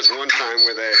know there was one time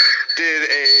where they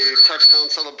did a touchdown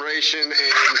celebration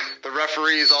and the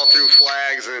referees all threw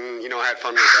flags and, had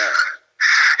fun with that.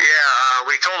 Yeah,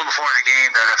 we told them before the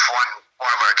game that if one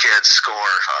of our kids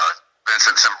scored,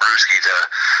 Vincent Simbrewski, to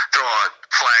throw a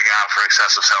flag out for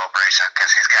excessive celebration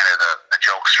because he's kind of the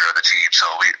jokester of the team. So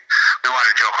we wanted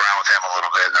to joke around with him a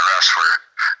little bit, and the rest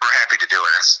were happy to do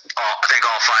it. I think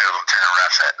all 5 of them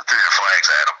threw their flags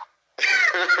at him.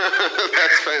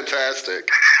 That's fantastic.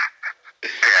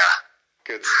 Yeah.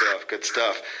 Good stuff. Good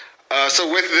stuff. So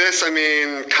with this,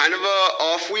 kind of a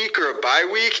off week or a bye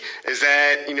week, is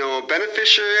that,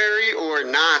 beneficiary or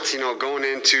not, going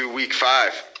into week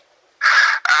 5?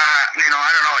 I don't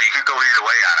know. You could go either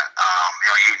way on it.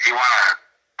 You want to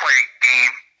play a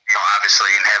game, obviously,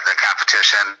 and have the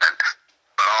competition,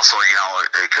 but also,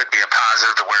 it could be a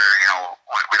positive to where,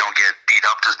 we don't get beat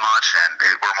up as much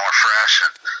and we're more fresh.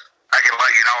 And I can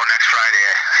let you know next Friday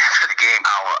after the game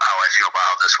how I feel about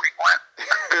how this week went.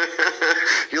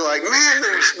 You're like, man,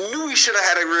 knew we should have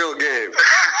had a real game.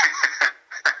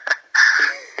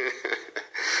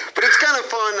 But it's kind of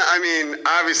fun.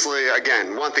 Obviously,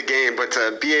 again, want the game, but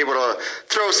to be able to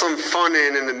throw some fun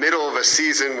in the middle of a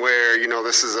season where,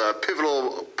 this is a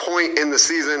pivotal point in the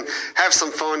season, have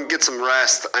some fun, get some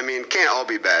rest. Can't all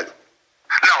be bad.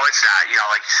 No, it's not.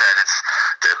 Like you said, it's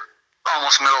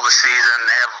almost middle of the season,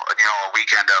 have, a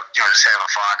weekend of, just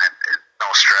having fun and no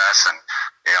stress and,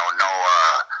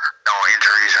 no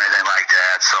injuries or anything like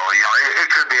that. So, it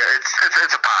could be,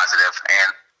 it's a positive and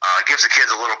it gives the kids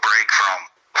a little break from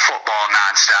football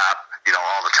nonstop,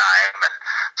 all the time. And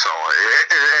so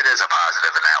it is a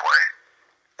positive in that way.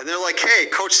 And they're like,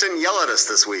 hey, coach didn't yell at us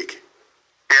this week.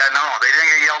 Yeah, no, they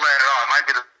didn't get yelled at all. It might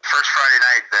be the first Friday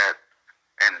night that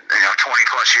in 20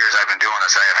 plus years I've been doing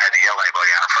this, I haven't had to yell at anybody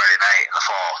on a Friday night in the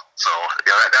fall. So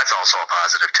that's also a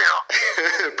positive too.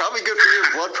 Probably good for your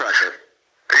blood pressure.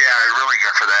 Yeah, really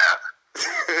good for that.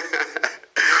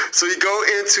 So we go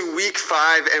into week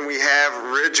 5 and we have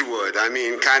Ridgewood.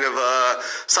 Kind of a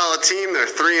solid team. They're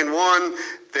 3-1.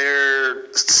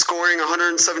 They're scoring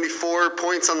 174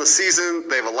 points on the season.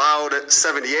 They've allowed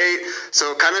 78.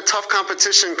 So kind of tough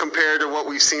competition compared to what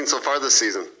we've seen so far this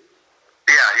season.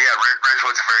 Yeah,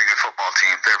 Ridgewood's a very good football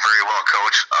team. They're very well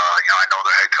coached. I know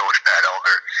their head coach, Pat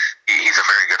Elder. He's a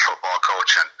very good football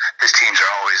coach, and his teams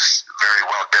are always very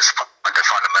well disciplined. They're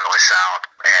fundamentally sound.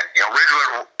 And,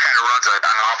 Ridgewood kind of runs an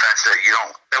offense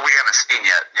that we haven't seen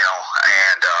yet,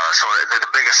 and so the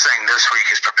biggest thing this week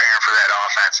is preparing for that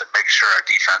offense and making sure our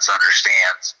defense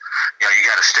understands, you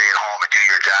got to stay at home and do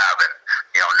your job and,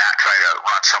 not try to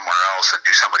run somewhere else and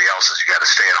do somebody else's. You got to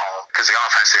stay at home because the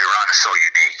offense they run is so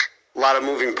unique. A lot of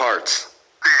moving parts.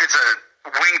 It's a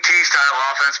wing T style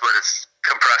offense, but it's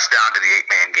compressed down to the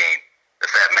 8-man game,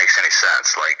 if that makes any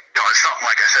sense. It's something,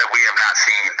 like I said, we have not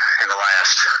seen in the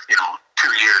last, 2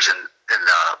 years in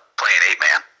playing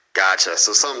 8-man. Gotcha.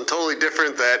 So something totally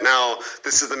different that now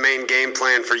this is the main game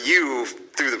plan for you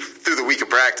through the week of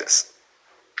practice.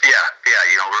 Yeah.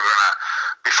 We're going to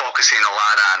be focusing a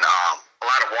lot on a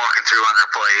lot of walking through under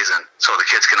plays, and so the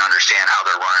kids can understand how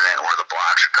they're running it and where the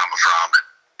blocks are coming from.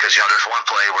 Because, there's one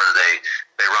play where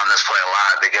they run this play a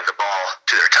lot. They give the ball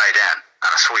to their tight end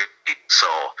on a sweep. So,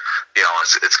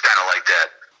 it's kind of like that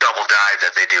double dive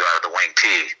that they do out of the wing T,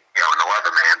 in the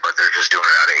 11-man, but they're just doing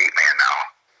it out of 8-man now.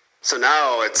 So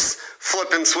now it's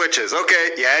flipping switches.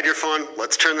 Okay, you had your fun.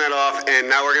 Let's turn that off. And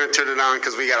now we're going to turn it on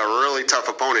because we got a really tough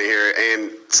opponent here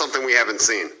and something we haven't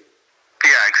seen.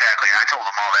 Yeah, exactly. And I told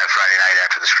them all that Friday night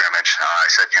after the scrimmage. I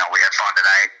said, we had fun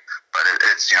tonight, but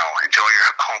it's, enjoy your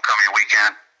homecoming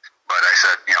weekend. But I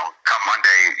said, come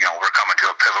Monday, we're coming to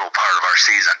a pivotal part of our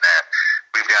season that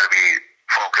we've got to be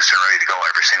focused and ready to go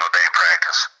every single day in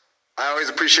practice. I always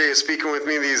appreciate you speaking with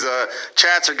me. These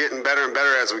chats are getting better and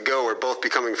better as we go. We're both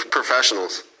becoming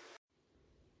professionals.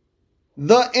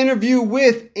 The interview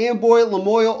with Amboy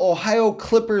Lamoille, Ohio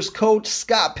Clippers coach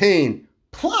Scott Payne,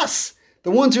 plus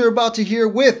the ones you're about to hear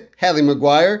with Hallie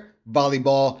McGuire,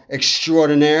 volleyball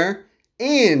extraordinaire,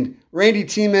 and Randy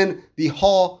Tieman, the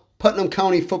Hall Putnam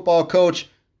County football coach,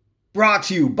 brought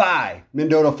to you by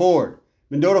Mendota Ford.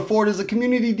 Mendota Ford is a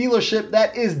community dealership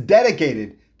that is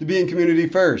dedicated to being community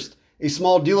first. A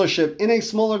small dealership in a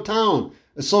smaller town.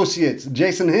 Associates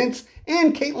Jason Hintz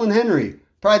and Caitlin Henry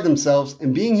pride themselves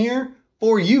in being here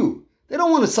for you. They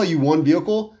don't want to sell you one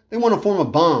vehicle. They want to form a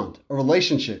bond, a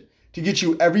relationship, to get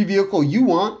you every vehicle you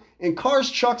want in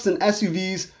cars, trucks, and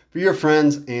SUVs for your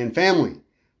friends and family.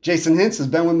 Jason Hintz has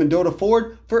been with Mendota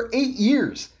Ford for 8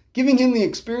 years, giving him the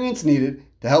experience needed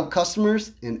to help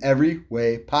customers in every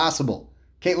way possible.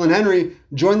 Caitlin Henry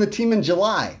joined the team in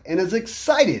July and is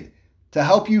excited to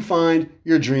help you find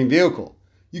your dream vehicle.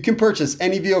 You can purchase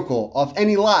any vehicle off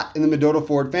any lot in the Mendota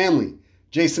Ford family.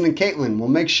 Jason and Caitlin will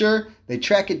make sure they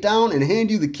track it down and hand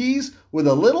you the keys with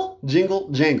a little jingle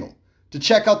jangle. To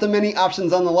check out the many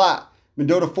options on the lot,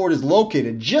 Mendota Ford is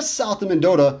located just south of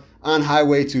Mendota on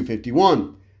Highway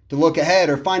 251. To look ahead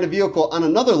or find a vehicle on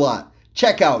another lot,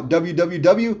 check out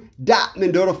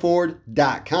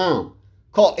www.mendotaford.com.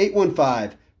 Call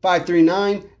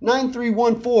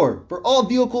 815-539-9314 for all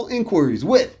vehicle inquiries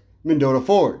with Mendota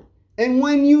Ford. And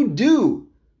when you do,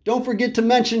 don't forget to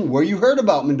mention where you heard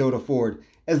about Mendota Ford,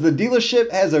 as the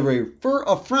dealership has a refer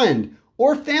a friend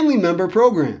or family member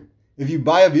program. If you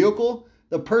buy a vehicle,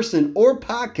 the person or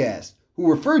podcast who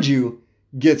referred you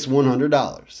gets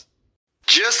 $100.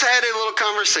 Just had a little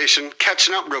conversation,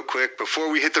 catching up real quick before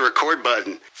we hit the record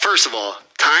button. First of all,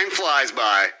 time flies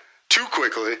by too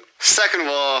quickly. Second of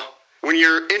all, when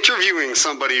you're interviewing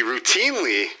somebody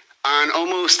routinely on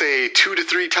almost a 2 to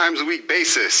 3 times a week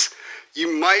basis, you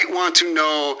might want to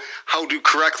know how to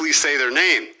correctly say their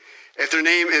name. If their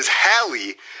name is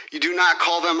Hallie, you do not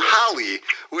call them Holly,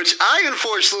 which I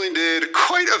unfortunately did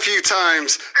quite a few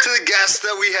times to the guest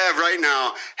that we have right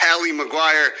now, Hallie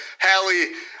McGuire.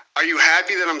 Hallie, are you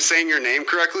happy that I'm saying your name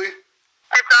correctly? It's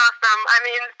awesome. I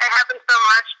mean, it happens so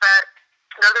much that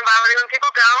it doesn't bother me when people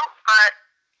don't, but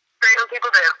great when people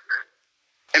do.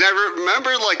 And I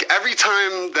remember, like, every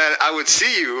time that I would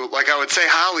see you, like, I would say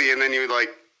Holly, and then you would, like,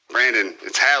 Brandon,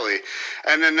 it's Hallie.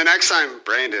 And then the next time,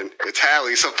 Brandon, it's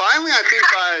Hallie. So finally, I think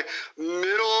by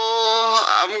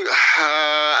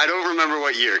I don't remember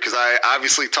what year, because I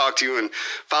obviously talked to you and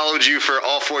followed you for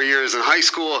all 4 years in high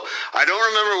school. I don't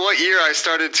remember what year I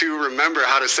started to remember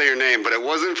how to say your name, but it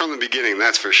wasn't from the beginning,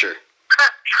 that's for sure.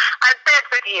 I'd say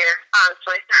it's a year,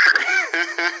 honestly.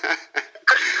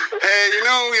 Hey, you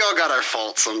know, we all got our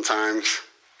faults sometimes.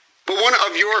 But one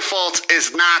of your faults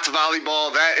is not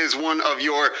volleyball. That is one of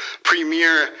your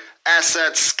premier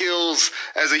assets, skills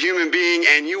as a human being,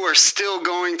 and you are still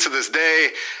going to this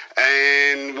day.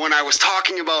 And when I was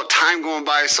talking about time going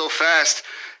by so fast,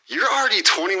 you're already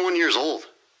 21 years old.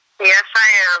 Yes, I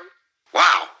am.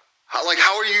 Wow. How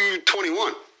are you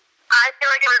 21? I feel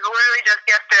like it was literally just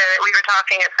yesterday that we were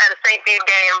talking at a St. Bede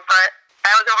game, but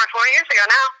that was over 4 years ago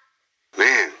now.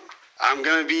 Man, I'm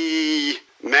going to be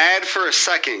mad for a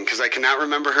second because I cannot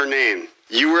remember her name.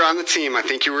 You were on the team. I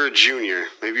think you were a junior.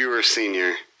 Maybe you were a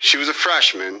senior. She was a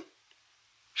freshman.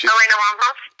 Elena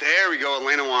Wamhoff? There we go,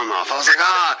 Elena Wamhoff. I was like,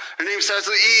 her name starts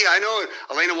with E. I know it.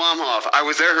 Elena Wamhoff. I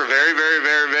was there her very, very,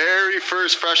 very, very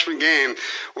first freshman game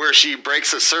where she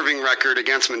breaks a serving record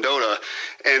against Mendota,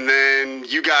 and then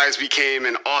you guys became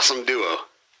an awesome duo.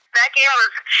 That game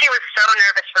she was so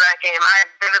nervous for that game. I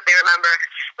vividly remember.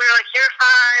 We were like, you're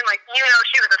fine. Like, you know,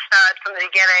 she was a stud from the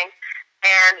beginning.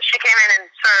 And she came in and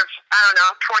served,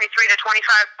 23 to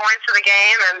 25 points for the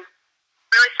game and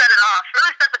really set it off.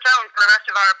 Really set the tone for the rest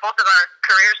of both of our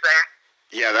careers there.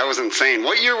 Yeah, that was insane.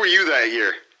 What year were you that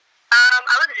year?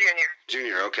 I was a junior.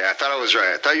 Junior, okay. I thought I was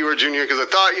right. I thought you were a junior because I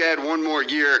thought you had one more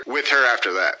year with her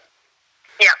after that.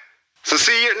 Yeah. So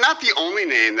see, you're not the only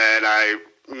name that I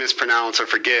mispronounce or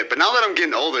forget, but now that I'm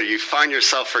getting older, you find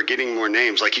yourself forgetting more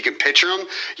names. Like, you can picture them,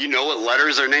 you know what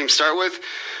letters their names start with,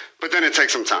 but then it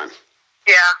takes some time.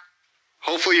 Yeah.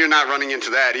 Hopefully you're not running into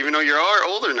that, even though you are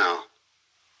older now.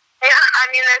 Yeah, I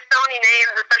mean, there's so many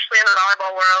names, especially in the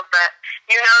volleyball world, that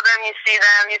you know them, you see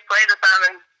them, you've played with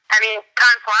them, and, I mean,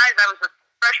 time flies. I was a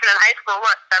freshman in high school,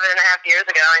 7.5 years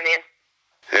ago,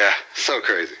 Yeah, so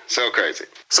crazy, so crazy.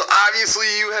 So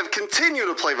obviously you have continued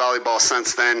to play volleyball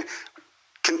since then.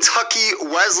 Kentucky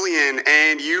Wesleyan,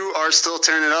 and you are still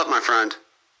tearing it up, my friend.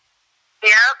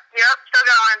 Yep, still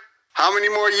going. How many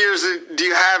more years do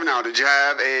you have now? Did you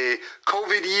have a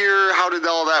COVID year? How did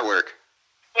all that work?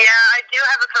 Yeah, I do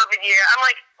have a COVID year. I'm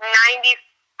like 95%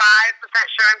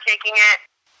 sure I'm taking it.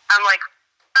 I'm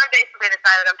basically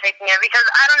decided I'm taking it because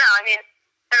I don't know. I mean,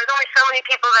 there's only so many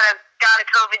people that have got a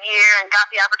COVID year and got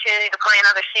the opportunity to play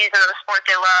another season of the sport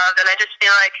they loved, and I just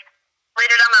feel like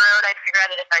later down the road I'd regret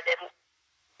it if I didn't.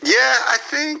 Yeah, I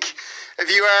think if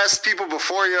you ask people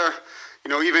before you,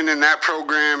 even in that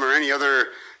program or any other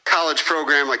college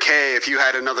program, like, hey, if you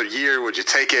had another year, would you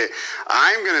take it?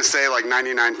 I'm going to say like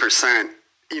 99%,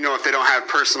 if they don't have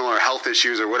personal or health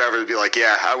issues or whatever, to be like,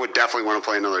 yeah, I would definitely want to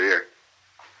play another year.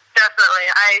 Definitely.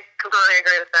 I completely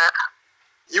agree with that.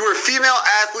 You were Female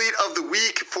Athlete of the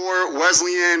Week for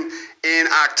Wesleyan in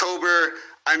October.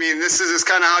 I mean, this is just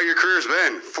kind of how your career's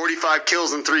been. 45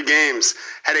 kills in 3 games.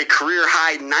 Had a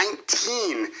career-high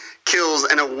 19 kills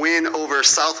and a win over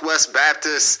Southwest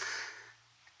Baptist.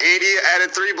 Andy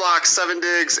added 3 blocks, 7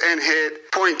 digs, and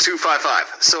hit .255.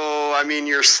 So, I mean,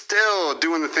 you're still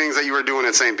doing the things that you were doing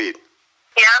at St. Bede.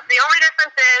 Yeah, the only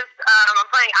difference is I'm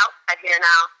playing outside here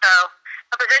now. So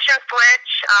a position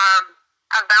switch.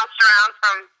 I've bounced around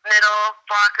from middle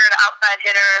blocker to outside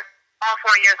hitter all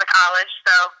 4 years of college.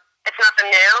 So it's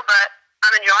nothing new, but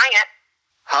I'm enjoying it.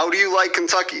 How do you like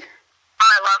Kentucky?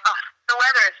 The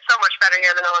weather is so much better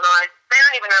here than Illinois. They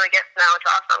don't even really get snow. It's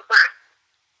awesome.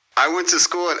 I went to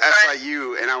school at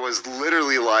SIU, and I was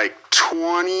literally like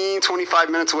 25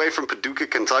 minutes away from Paducah,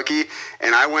 Kentucky,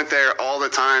 and I went there all the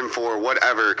time for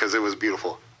whatever because it was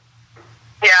beautiful.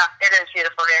 Yeah, it is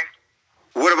beautiful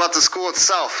here. What about the school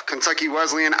itself? Kentucky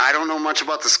Wesleyan, I don't know much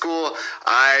about the school.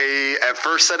 I at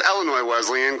first said Illinois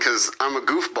Wesleyan because I'm a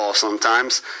goofball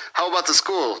sometimes. How about the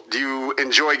school? Do you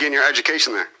enjoy getting your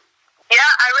education there? Yeah,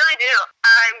 I really do.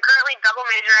 I'm currently double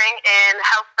majoring in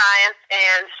health science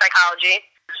and psychology.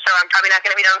 So I'm probably not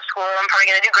going to be done with school. I'm probably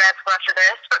going to do grad school after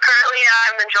this. But currently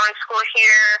I'm enjoying school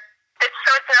here. It's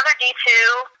another D2.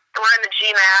 We're in the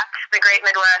GMAC, the Great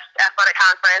Midwest Athletic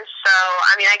Conference. So,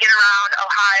 I mean, I get around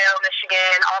Ohio,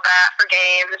 Michigan, all that for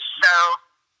games. So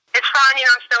it's fun. You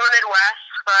know, I'm still in the Midwest,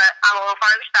 but I'm a little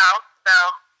farther south. So.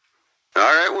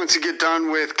 All right. Once you get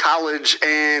done with college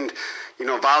and,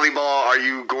 volleyball, are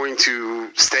you going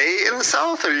to stay in the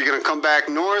South? Or are you going to come back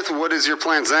north? What is your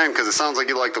plans then? Because it sounds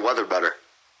like you like the weather better.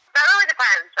 That really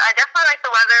depends. I definitely like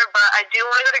the weather, but I do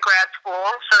want to go to grad school,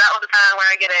 so that will depend on where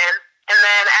I get in. And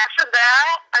then after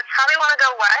that, I probably want to go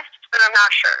west, but I'm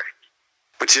not sure.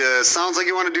 But sounds like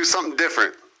you want to do something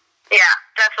different. Yeah,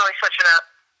 definitely switch it up.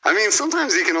 I mean,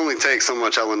 sometimes you can only take so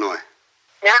much Illinois.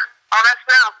 Yeah, all that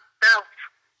snow.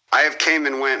 I have came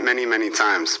and went many, many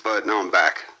times, but now I'm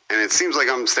back. And it seems like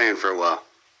I'm staying for a while.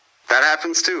 That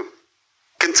happens too.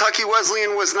 Kentucky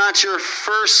Wesleyan was not your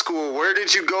first school. Where did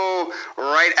you go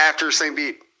right after St.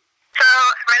 Bede? So,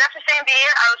 right after St. Bede,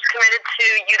 I was committed to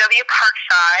UW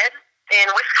Parkside in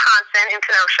Wisconsin, in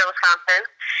Kenosha, Wisconsin.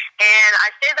 And I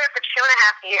stayed there for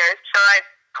 2.5 years. So I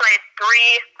played 3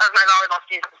 of my volleyball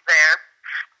seasons there.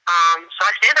 So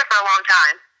I stayed there for a long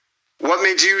time. What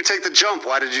made you take the jump?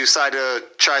 Why did you decide to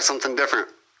try something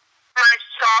different? My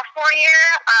sophomore year,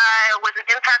 I was an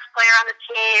impact player on the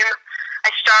team. I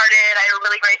had a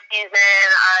really great season.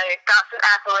 I got some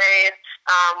accolades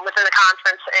within the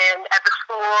conference and at the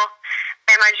school.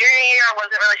 And my junior year, I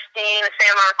wasn't really seeing the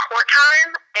same amount of court time.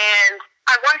 And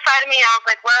on one side of me, I was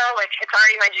like, it's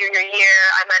already my junior year.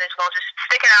 I might as well just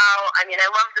stick it out. I mean, I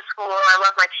love the school. I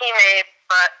love my teammates.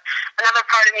 But another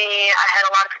part of me, I had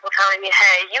a lot of people telling me,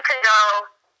 hey, you can go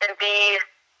and be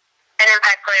an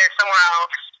impact player somewhere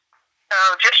else. So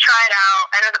just try it out,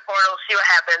 enter the portal, see what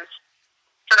happens.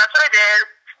 So that's what I did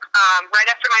right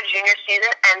after my junior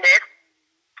season ended.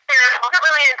 And I wasn't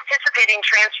really anticipating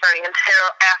transferring until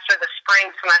after the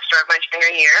spring semester of my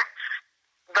junior year.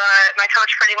 But my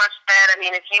coach pretty much said,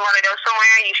 if you want to go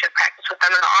somewhere, you should practice with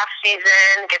them in the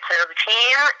off-season, get to know the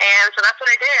team. And so that's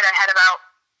what I did. I had about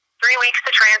 3 weeks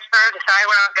to transfer, decide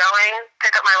where I was going,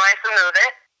 pick up my life and move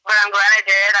it. But I'm glad I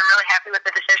did. I'm really happy with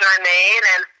the decision I made.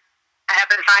 And I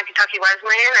happened to find Kentucky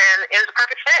Wesleyan, and it was a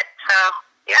perfect fit. So,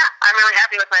 yeah, I'm really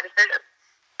happy with my decision.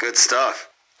 Good stuff.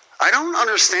 I don't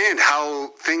understand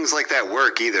how things like that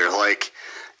work either. Like,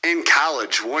 in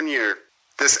college, 1 year,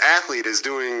 this athlete is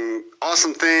doing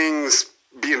awesome things,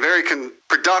 being very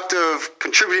productive,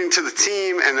 contributing to the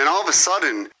team, and then all of a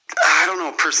sudden, I don't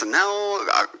know, personnel,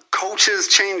 coaches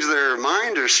change their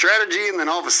mind or strategy, and then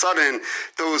all of a sudden,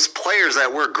 those players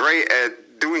that were great at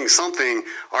doing something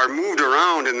are moved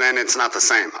around, and then it's not the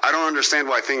same. I don't understand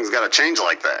why things got to change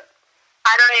like that.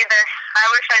 I don't either. I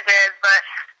wish I did, but,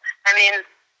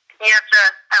 you have to,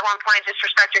 at one point, just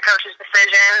respect your coach's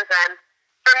decisions, and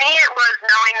for me, it was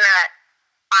knowing that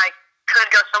I could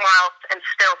go somewhere else and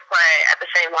still play at the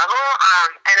same level,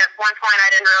 and at one point, I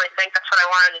didn't really think that's what I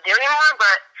wanted to do anymore,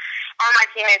 but all my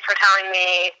teammates were telling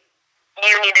me,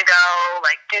 you need to go,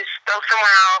 go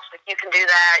somewhere else, you can do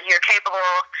that, you're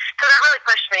capable, so that really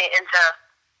pushed me into,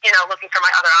 looking for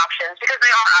my other options, because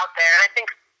they are out there, and I think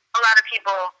a lot of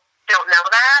people don't know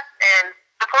that, and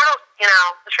the portal,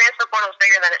 the transfer portal is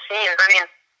bigger than it seems.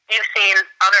 You've seen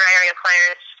other area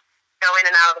players go in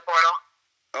and out of the portal.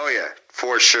 Oh, yeah,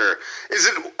 for sure. Is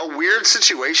it a weird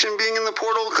situation being in the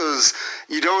portal? Because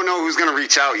you don't know who's going to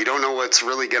reach out. You don't know what's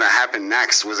really going to happen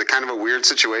next. Was it kind of a weird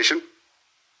situation?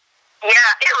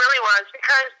 Yeah, it really was.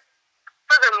 Because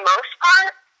for the most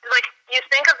part, you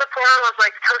think of the portal as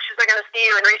coaches are going to see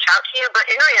you and reach out to you. But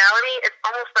in reality, it's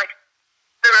almost like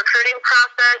the recruiting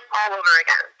process all over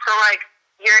again. So,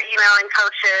 you're emailing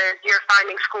coaches, you're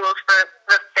finding schools for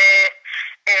the fit.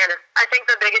 And I think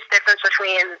the biggest difference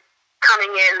between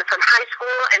coming in from high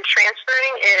school and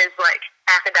transferring is like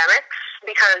academics,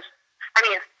 because I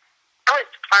mean, I was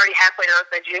already halfway done with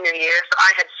my junior year, so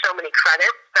I had so many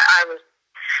credits that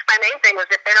my main thing was,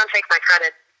 if they don't take my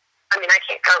credits, I mean, I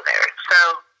can't go there.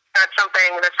 So that's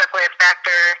something that's definitely a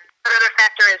factor. Another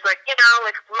factor is like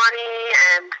money,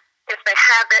 and if they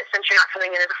have it, since you're not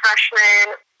coming in as a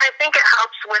freshman. I think it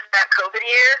helps with that COVID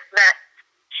year that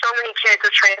so many kids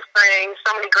are transferring,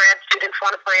 so many grad students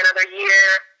want to play another year,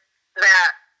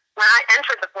 that when I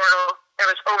entered the portal, there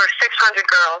was over 600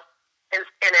 girls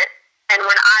in it, and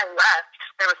when I left,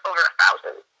 there was over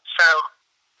 1,000. So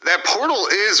that portal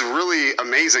is really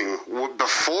amazing.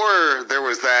 Before there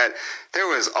was that, there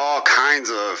was all kinds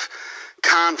of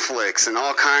conflicts and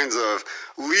all kinds of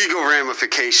legal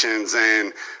ramifications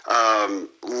and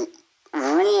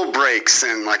rule breaks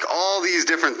and like all these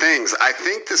different things. I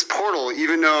think this portal,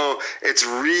 even though it's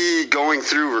going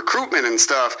through recruitment and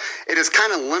stuff, it has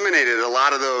kind of eliminated a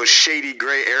lot of those shady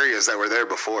gray areas that were there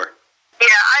before. Yeah,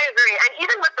 I agree. And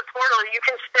even with the portal, you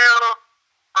can still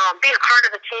be a part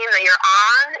of the team that you're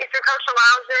on if your coach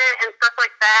allows it and stuff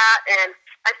like that. And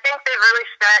I think they've really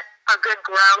set a good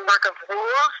groundwork of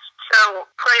rules, so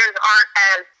players aren't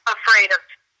as afraid of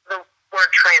the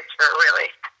word transfer, really.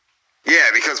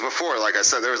 Yeah, because before, like I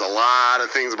said, there was a lot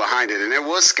of things behind it, and it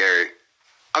was scary.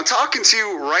 I'm talking to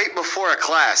you right before a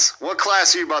class. What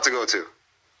class are you about to go to?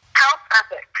 Health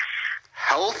ethics.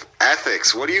 Health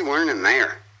ethics. What are you learning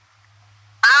there?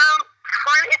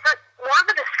 It's more of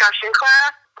a discussion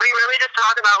class. We really just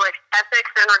talk about like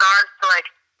ethics in regards to like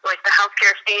the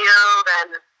healthcare field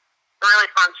and really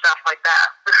fun stuff like that.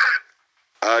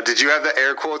 Did you have the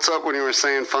air quotes up when you were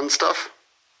saying fun stuff?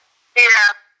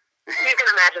 Yeah, you can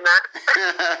imagine that.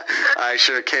 I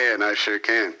sure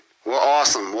can. Well,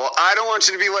 awesome. Well, I don't want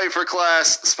you to be late for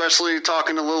class, especially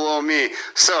talking to little old me.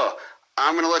 So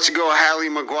I'm going to let you go, Hallie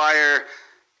McGuire,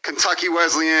 Kentucky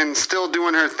Wesleyan, still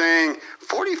doing her thing.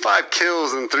 45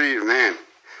 kills in 3, man.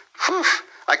 Whew.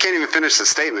 I can't even finish the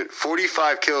statement.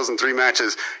 45 kills in 3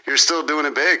 matches. You're still doing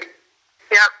it big.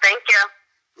 Yep, thank you.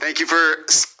 Thank you for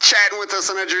chatting with us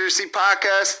on the Jersey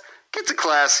Podcast. Get to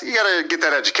class. You got to get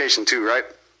that education too, right?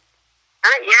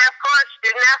 Yeah, of course.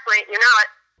 Student athlete, you know it.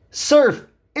 Surf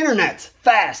Internet's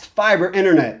fast fiber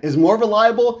internet is more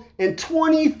reliable and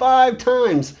 25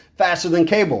 times faster than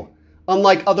cable.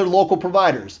 Unlike other local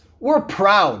providers, we're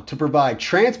proud to provide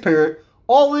transparent,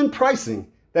 all-in pricing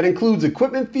that includes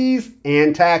equipment fees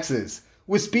and taxes.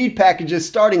 With speed packages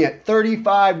starting at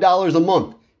 $35 a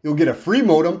month, you'll get a free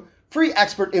modem, free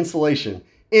expert installation,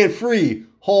 and free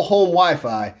whole home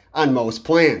Wi-Fi on most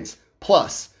plans.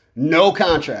 Plus, no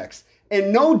contracts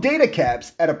and no data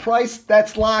caps at a price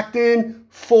that's locked in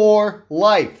for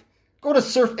life. Go to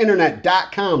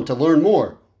surfinternet.com to learn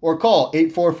more or call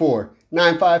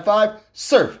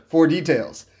 844-955-SURF for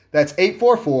details. That's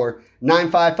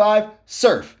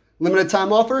 844-955-SURF. Limited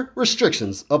time offer,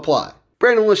 restrictions apply.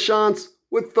 Brandon LaChance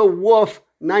with the Wolf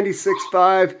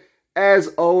 96.5. As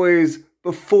always,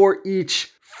 before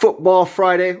each football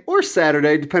Friday or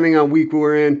Saturday, depending on week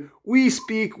we're in, we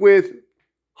speak with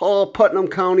Putnam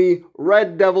County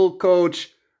Red Devil coach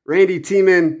Randy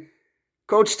Tieman.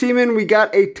 Coach Tieman, we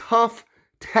got a tough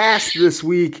task this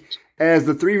week as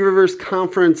the Three Rivers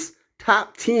Conference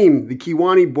top team, the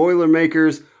Kewanee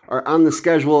Boilermakers, are on the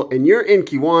schedule, and you're in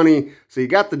Kewanee, so you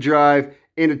got the drive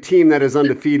and a team that is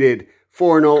undefeated,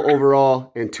 4-0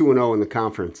 overall and 2-0 in the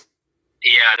conference.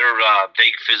 Yeah, they're a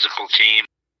big physical team.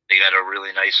 They got a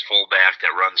really nice fullback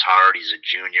that runs hard. He's a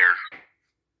junior.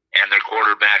 And their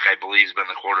quarterback, I believe, has been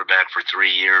the quarterback for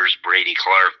 3 years, Brady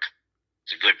Clark.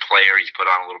 He's a good player. He's put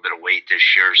on a little bit of weight this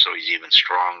year, so he's even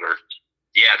stronger.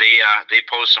 Yeah, they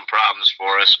pose some problems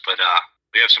for us, but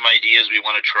we have some ideas we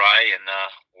want to try, and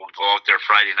we'll go out there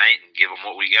Friday night and give them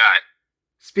what we got.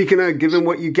 Speaking of giving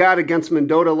what you got against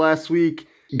Mendota last week,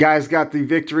 guys got the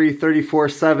victory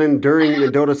 34-7 during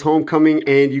Mendota's homecoming,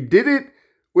 and you did it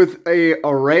with an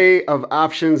array of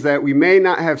options that we may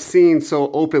not have seen so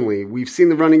openly. We've seen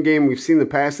the running game, we've seen the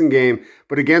passing game,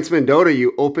 but against Mendota,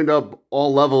 you opened up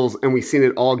all levels, and we've seen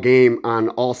it all game on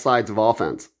all sides of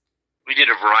offense. We did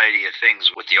a variety of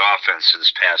things with the offense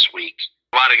this past week.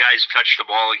 A lot of guys touched the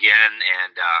ball again,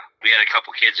 and we had a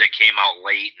couple kids that came out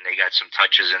late, and they got some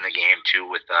touches in the game, too,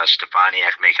 with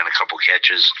Stefaniak making a couple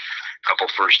catches, a couple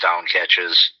first down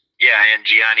catches. Yeah, and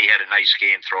Gianni had a nice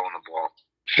game throwing the ball.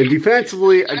 And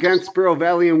defensively, against Sparrow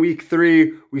Valley in Week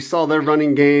 3, we saw their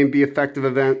running game be effective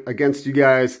against you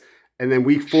guys. And then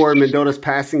Week 4, Mendota's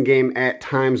passing game at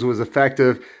times was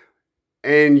effective.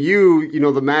 And you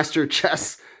know, the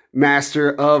chess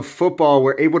master of football,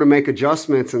 were able to make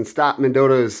adjustments and stop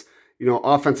Mendota's,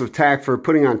 offensive tack for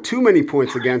putting on too many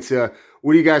points against you.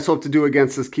 What do you guys hope to do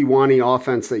against this Kewanee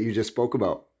offense that you just spoke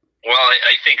about? Well,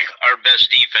 I think our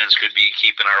best defense could be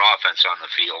keeping our offense on the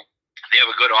field. They have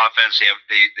a good offense.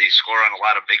 They score on a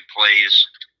lot of big plays,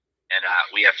 and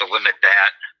we have to limit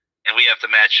that. And we have to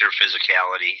match their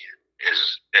physicality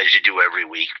as you do every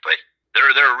week. But they're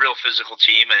a real physical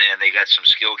team, and they got some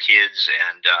skilled kids,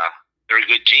 and they're a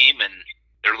good team, and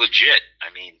they're legit. I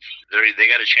mean, they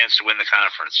got a chance to win the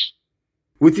conference.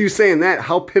 With you saying that,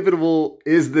 how pivotal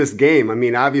is this game? I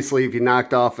mean, obviously, if you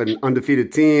knocked off an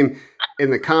undefeated team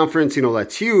in the conference,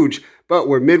 that's huge. But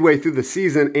we're midway through the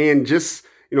season, and just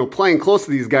playing close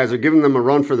to these guys or giving them a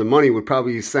run for the money would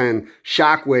probably send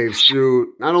shockwaves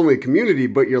through not only the community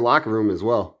but your locker room as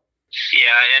well.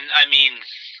 Yeah, and I mean,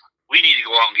 we need to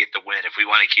go out and get the win if we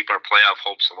want to keep our playoff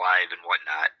hopes alive and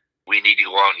whatnot. We need to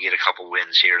go out and get a couple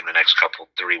wins here in the next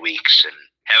 3 weeks and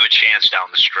have a chance down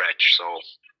the stretch. So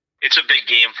it's a big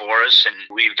game for us, and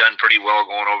we've done pretty well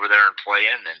going over there and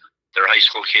playing. And they're high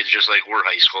school kids just like we're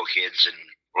high school kids, and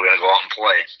we're going to go out and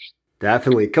play.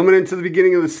 Definitely. Coming into the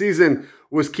beginning of the season,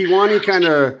 was Kewanee kind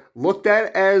of looked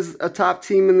at as a top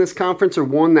team in this conference or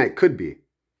one that could be?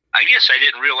 I guess I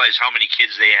didn't realize how many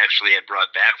kids they actually had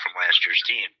brought back from last year's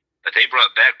team. But they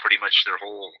brought back pretty much their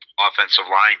whole offensive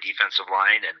line, defensive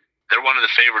line, and they're one of the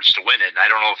favorites to win it. And I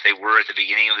don't know if they were at the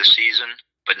beginning of the season,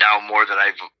 but now more that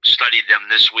I've studied them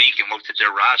this week and looked at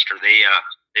their roster, they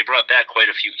brought back quite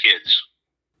a few kids.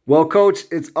 Well, Coach,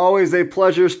 it's always a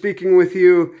pleasure speaking with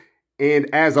you.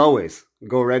 And as always,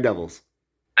 go Red Devils.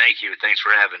 Thank you. Thanks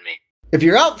for having me. If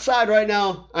you're outside right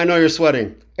now, I know you're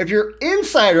sweating. If you're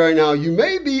inside right now, you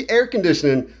may be air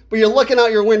conditioning, but you're looking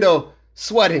out your window,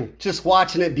 sweating, just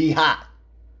watching it be hot.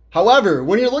 However,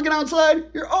 when you're looking outside,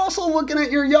 you're also looking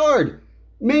at your yard.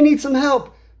 May need some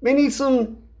help, may need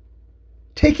some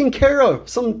taking care of,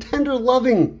 some tender,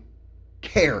 loving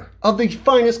care of the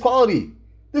finest quality.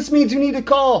 This means you need to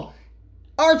call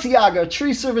Arteaga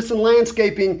Tree Service and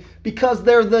Landscaping because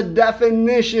they're the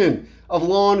definition of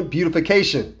lawn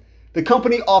beautification. The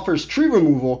company offers tree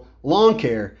removal, lawn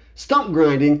care, stump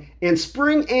grinding, and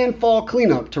spring and fall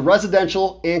cleanup to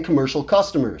residential and commercial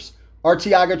customers.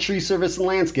 Arteaga Tree Service and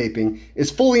Landscaping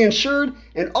is fully insured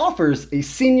and offers a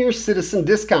senior citizen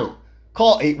discount.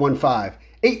 Call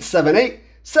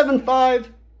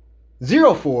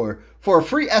 815-878-7504 for a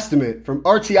free estimate from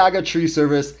Arteaga Tree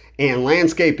Service and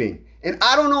Landscaping. And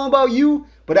I don't know about you,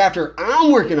 but after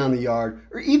I'm working on the yard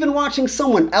or even watching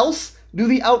someone else do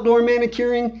the outdoor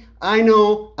manicuring, I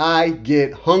know I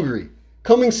get hungry.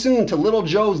 Coming soon to Little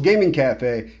Joe's Gaming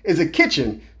Cafe is a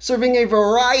kitchen serving a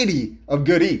variety of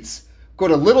good eats. Go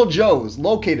to Little Joe's,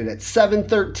 located at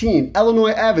 713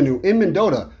 Illinois Avenue in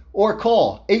Mendota, or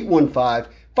call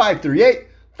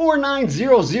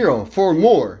 815-538-4900 for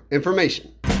more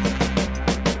information.